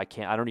name. I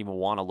don't even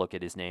want to look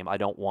at his name. I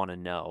don't want to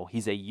know.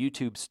 He's a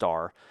YouTube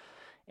star,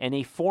 and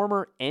a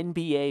former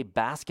NBA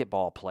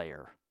basketball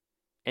player.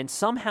 And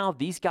somehow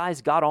these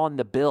guys got on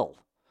the bill.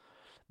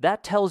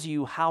 That tells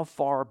you how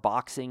far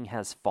boxing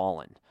has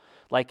fallen.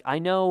 Like, I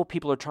know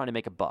people are trying to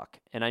make a buck,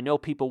 and I know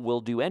people will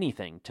do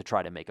anything to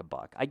try to make a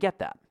buck. I get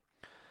that.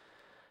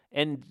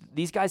 And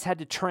these guys had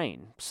to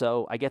train,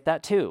 so I get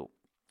that too.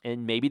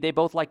 And maybe they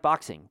both like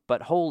boxing,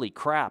 but holy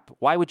crap,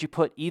 why would you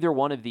put either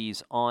one of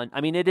these on?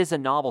 I mean, it is a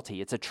novelty.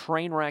 It's a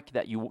train wreck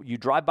that you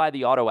drive by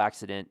the auto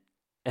accident,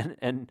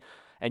 and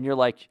you're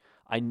like,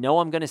 I know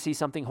I'm going to see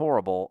something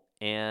horrible,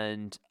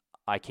 and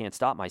I can't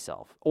stop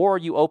myself. Or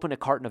you open a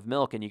carton of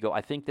milk, and you go,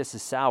 I think this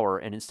is sour,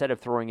 and instead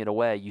of throwing it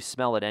away, you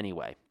smell it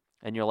anyway.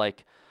 And you're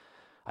like,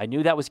 I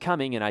knew that was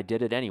coming, and I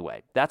did it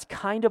anyway. That's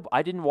kind of,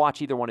 I didn't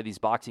watch either one of these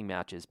boxing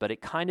matches, but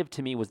it kind of,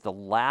 to me, was the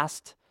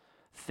last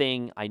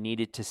thing I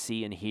needed to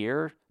see and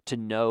hear to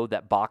know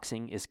that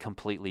boxing is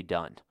completely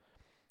done.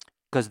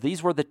 Because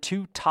these were the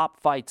 2 top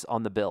fights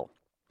on the bill.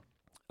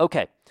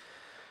 Okay,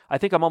 I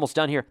think I'm almost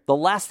done here. The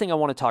last thing I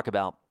want to talk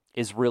about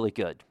is really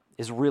good,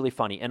 is really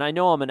funny. And I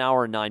know I'm an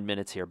hour and 9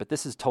 minutes here, but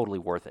this is totally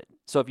worth it.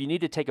 So if you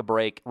need to take a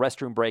break,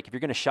 restroom break, if you're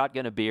going to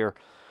shotgun a beer,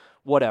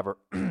 whatever,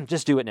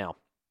 just do it now.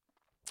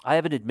 I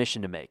have an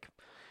admission to make.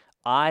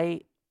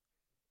 I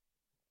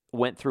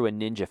went through a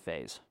ninja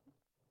phase.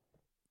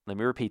 Let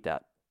me repeat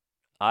that.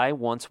 I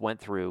once went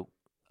through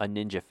a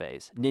ninja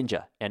phase.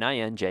 Ninja,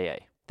 Ninja,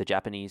 the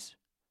Japanese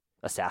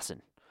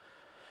assassin.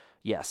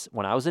 Yes,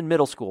 when I was in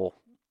middle school,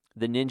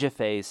 the ninja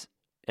phase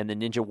and the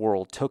ninja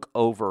world took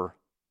over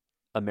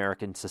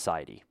American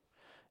society.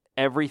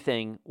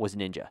 Everything was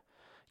ninja.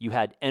 You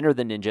had Enter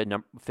the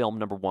Ninja film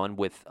number 1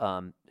 with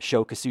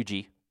Sho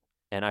Kosugi,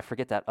 and I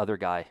forget that other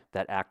guy,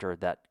 that actor,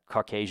 that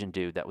Caucasian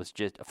dude that was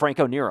just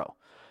Franco Nero.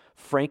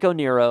 Franco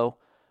Nero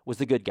was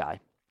the good guy,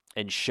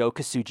 and Sho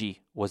Kosugi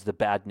was the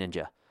bad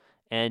ninja.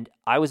 And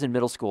I was in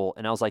middle school,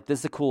 and I was like, this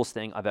is the coolest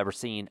thing I've ever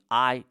seen.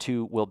 I,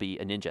 too, will be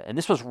a ninja. And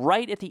this was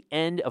right at the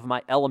end of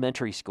my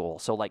elementary school,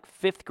 so like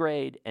 5th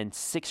grade and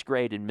 6th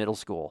grade in middle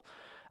school.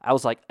 I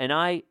was like, and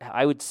I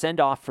would send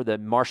off for the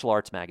martial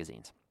arts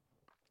magazines.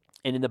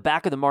 And in the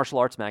back of the martial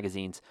arts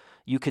magazines,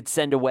 you could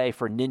send away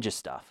for ninja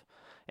stuff.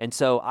 And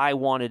so I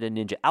wanted a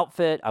ninja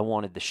outfit. I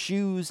wanted the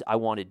shoes. I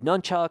wanted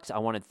nunchucks. I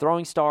wanted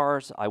throwing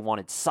stars. I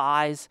wanted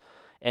size.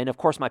 And of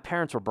course, my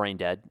parents were brain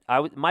dead.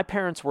 My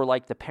parents were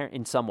like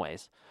in some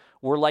ways,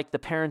 were like the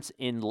parents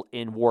in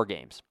war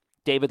games.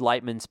 David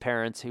Lightman's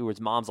parents, who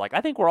his mom's like,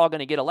 I think we're all going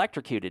to get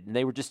electrocuted. And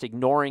they were just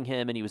ignoring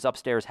him, and he was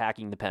upstairs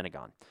hacking the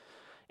Pentagon.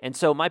 And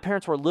so my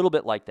parents were a little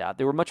bit like that.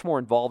 They were much more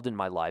involved in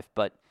my life,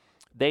 but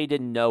they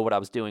didn't know what I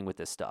was doing with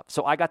this stuff.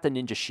 So I got the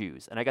ninja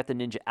shoes, and I got the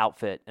ninja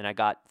outfit, and I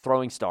got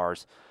throwing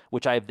stars,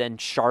 which I have then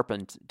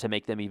sharpened to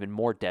make them even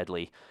more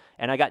deadly.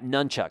 And I got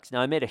nunchucks.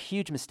 Now, I made a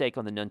huge mistake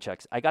on the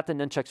nunchucks. I got the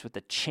nunchucks with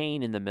the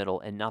chain in the middle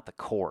and not the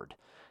cord.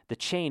 The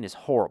chain is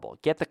horrible.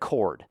 Get the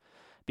cord,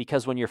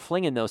 because when you're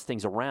flinging those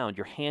things around,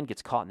 your hand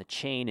gets caught in the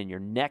chain and your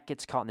neck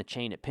gets caught in the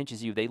chain. It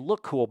pinches you. They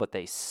look cool, but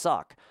they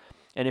suck.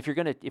 And if you're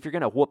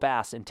gonna whoop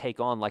ass and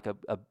take on like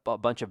a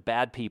bunch of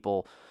bad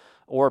people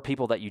or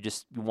people that you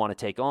want to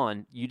take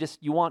on, you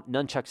want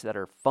nunchucks that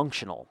are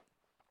functional.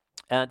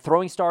 And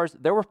throwing stars,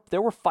 there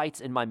were fights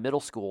in my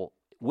middle school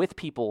with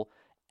people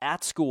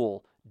at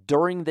school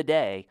during the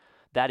day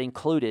that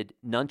included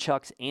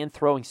nunchucks and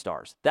throwing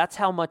stars. That's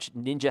how much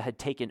ninja had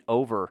taken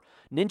over.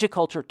 Ninja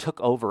culture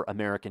took over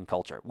American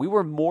culture. We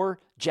were more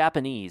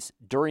Japanese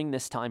during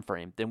this time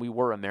frame than we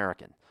were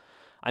American.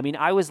 I mean,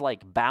 I was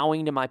like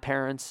bowing to my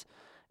parents,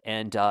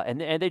 and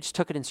they just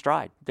took it in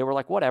stride. They were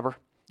like, whatever,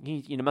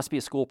 must be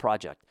a school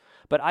project.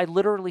 But I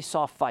literally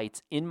saw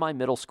fights in my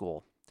middle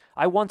school.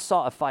 I once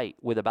saw a fight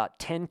with about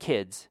 10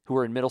 kids who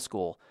were in middle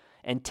school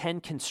and 10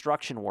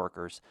 construction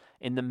workers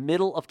in the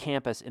middle of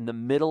campus in the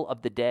middle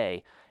of the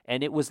day.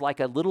 And it was like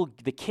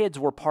the kids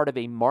were part of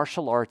a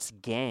martial arts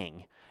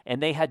gang,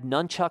 and they had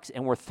nunchucks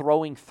and were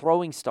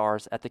throwing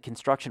stars at the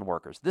construction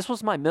workers. This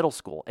was my middle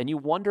school, and you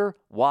wonder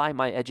why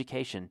my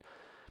education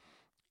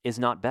is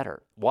not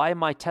better. Why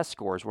my test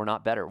scores were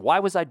not better. Why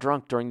was I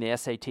drunk during the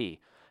SAT?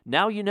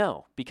 Now you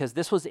know, because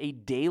this was a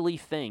daily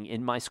thing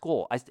in my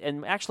school.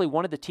 And actually,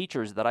 one of the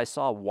teachers that I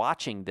saw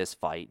watching this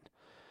fight,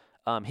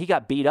 he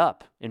got beat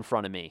up in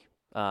front of me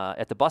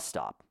at the bus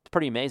stop. It's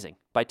pretty amazing.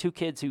 By 2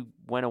 kids who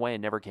went away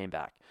and never came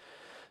back.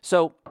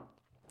 So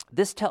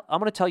I'm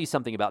going to tell you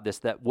something about this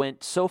that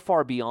went so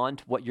far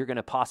beyond what you're going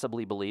to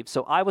possibly believe.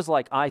 So I was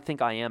like, I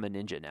think I am a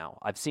ninja now.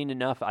 I've seen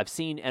enough. I've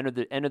seen Enter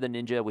the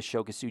Ninja with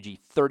Sho Kosugi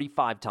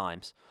 35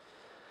 times.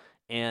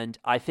 And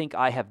I think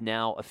I have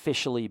now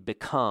officially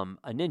become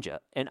a ninja.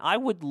 And I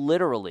would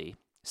literally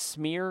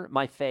smear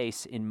my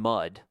face in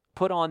mud,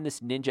 put on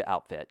this ninja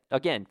outfit.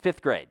 Again,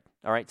 5th grade.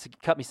 All right, so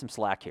cut me some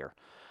slack here.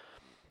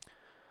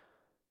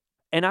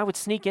 And I would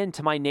sneak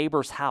into my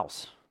neighbor's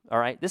house. All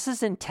right, this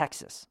is in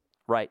Texas,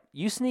 right?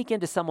 You sneak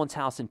into someone's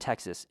house in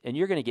Texas, and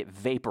you're going to get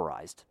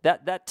vaporized.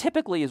 That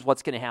typically is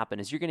what's going to happen,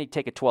 is you're going to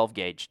take a 12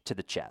 gauge to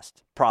the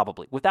chest,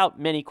 probably, without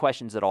many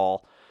questions at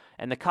all.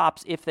 And the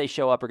cops, if they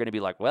show up, are going to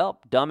be like, well,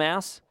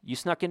 dumbass, you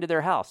snuck into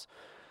their house.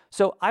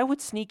 So I would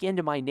sneak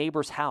into my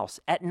neighbor's house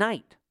at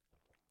night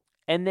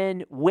and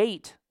then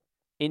wait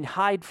and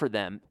hide for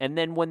them. And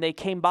then when they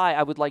came by,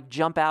 I would like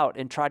jump out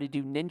and try to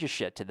do ninja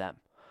shit to them.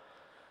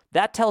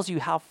 That tells you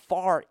how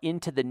far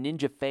into the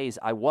ninja phase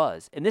I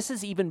was. And this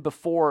is even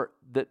before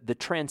the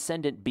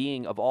transcendent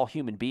being of all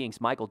human beings,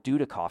 Michael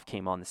Dudikoff,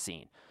 came on the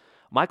scene.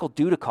 Michael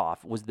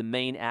Dudikoff was the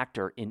main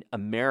actor in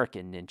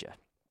American Ninja.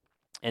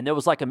 And there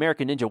was like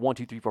American Ninja 1,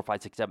 2, 3, 4,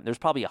 5, 6, 7. There's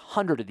probably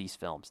 100 of these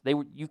films.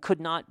 You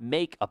could not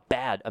make a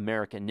bad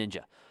American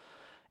Ninja.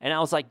 And I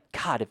was like,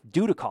 God, if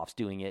Dudikoff's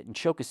doing it, and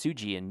Sho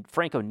Kosugi and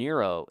Franco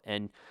Nero,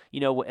 and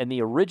and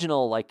the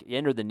original like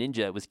Enter the Ninja,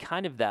 it was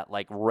kind of that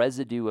like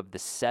residue of the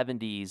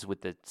 70s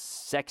with the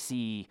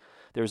sexy.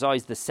 There was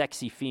always the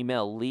sexy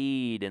female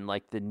lead, and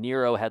like the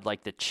Nero had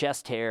like the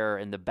chest hair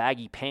and the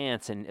baggy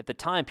pants. And at the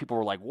time, people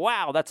were like,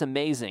 "Wow, that's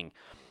amazing,"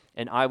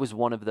 and I was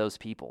one of those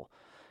people.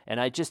 And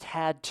I just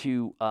had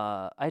to,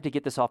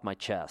 get this off my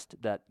chest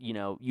that,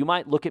 you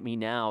might look at me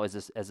now as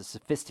a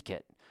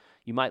sophisticate.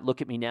 You might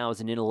look at me now as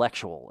an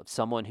intellectual, of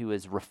someone who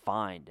is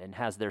refined and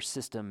has their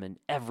system, and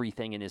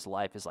everything in his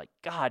life is like,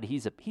 God,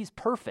 he's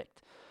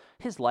perfect.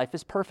 His life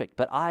is perfect.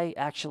 But I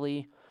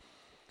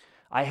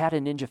had a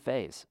ninja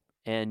phase.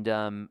 And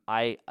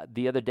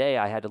the other day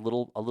I had a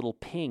little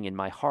ping in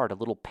my heart, a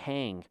little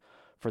pang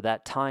for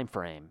that time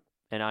frame.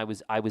 And I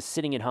was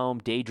sitting at home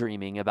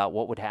daydreaming about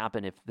what would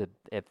happen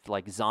if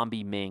like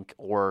zombie mink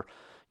or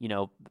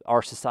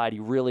our society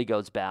really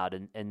goes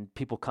bad and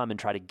people come and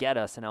try to get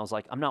us. And I was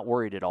like, I'm not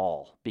worried at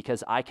all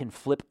because I can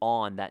flip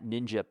on that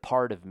ninja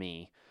part of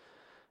me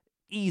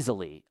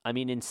easily. I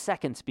mean, in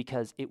seconds,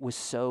 because it was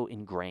so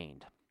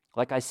ingrained.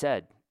 Like I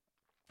said,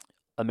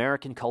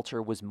 American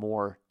culture was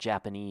more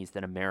Japanese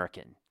than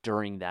American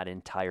during that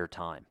entire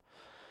time.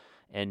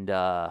 And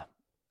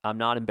I'm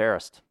not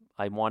embarrassed.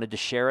 I wanted to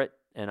share it.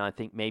 And I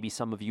think maybe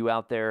some of you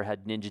out there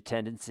had ninja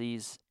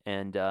tendencies.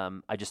 And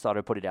I just thought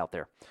I'd put it out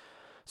there.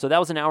 So that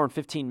was an hour and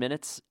 15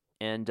 minutes.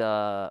 And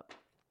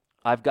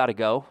I've got to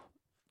go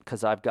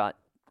because I've got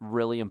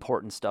really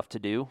important stuff to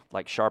do,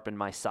 like sharpen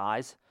my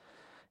size.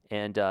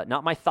 And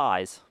not my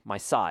thighs, my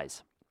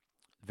size.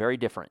 Very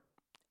different.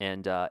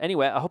 And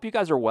anyway, I hope you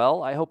guys are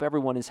well. I hope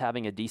everyone is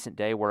having a decent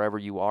day wherever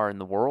you are in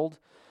the world.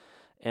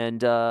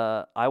 And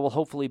I will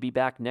hopefully be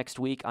back next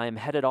week. I am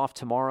headed off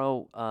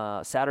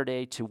tomorrow,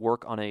 Saturday, to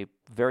work on a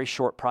very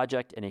short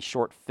project and a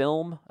short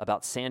film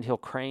about sandhill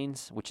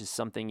cranes, which is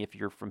something, if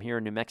you're from here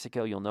in New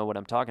Mexico, you'll know what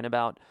I'm talking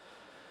about.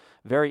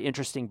 Very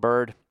interesting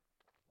bird.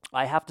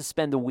 I have to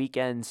spend the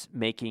weekends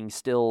making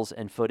stills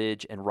and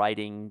footage and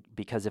writing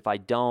because if I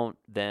don't,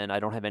 then I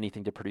don't have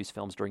anything to produce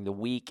films during the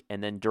week.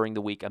 And then during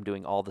the week, I'm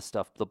doing all the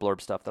stuff, the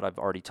blurb stuff that I've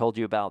already told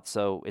you about.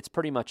 So it's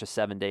pretty much a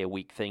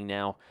 7-day-a-week thing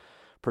now,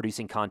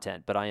 producing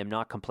content. But I am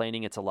not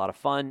complaining. It's a lot of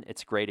fun.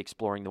 It's great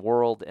exploring the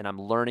world. And I'm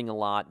learning a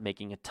lot,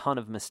 making a ton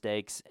of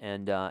mistakes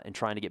and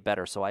trying to get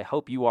better. So I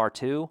hope you are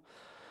too.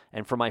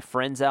 And for my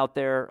friends out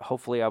there,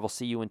 hopefully I will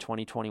see you in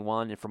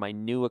 2021. And for my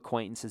new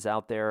acquaintances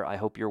out there, I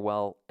hope you're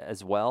well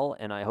as well.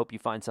 And I hope you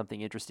find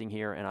something interesting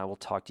here. And I will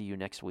talk to you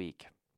next week.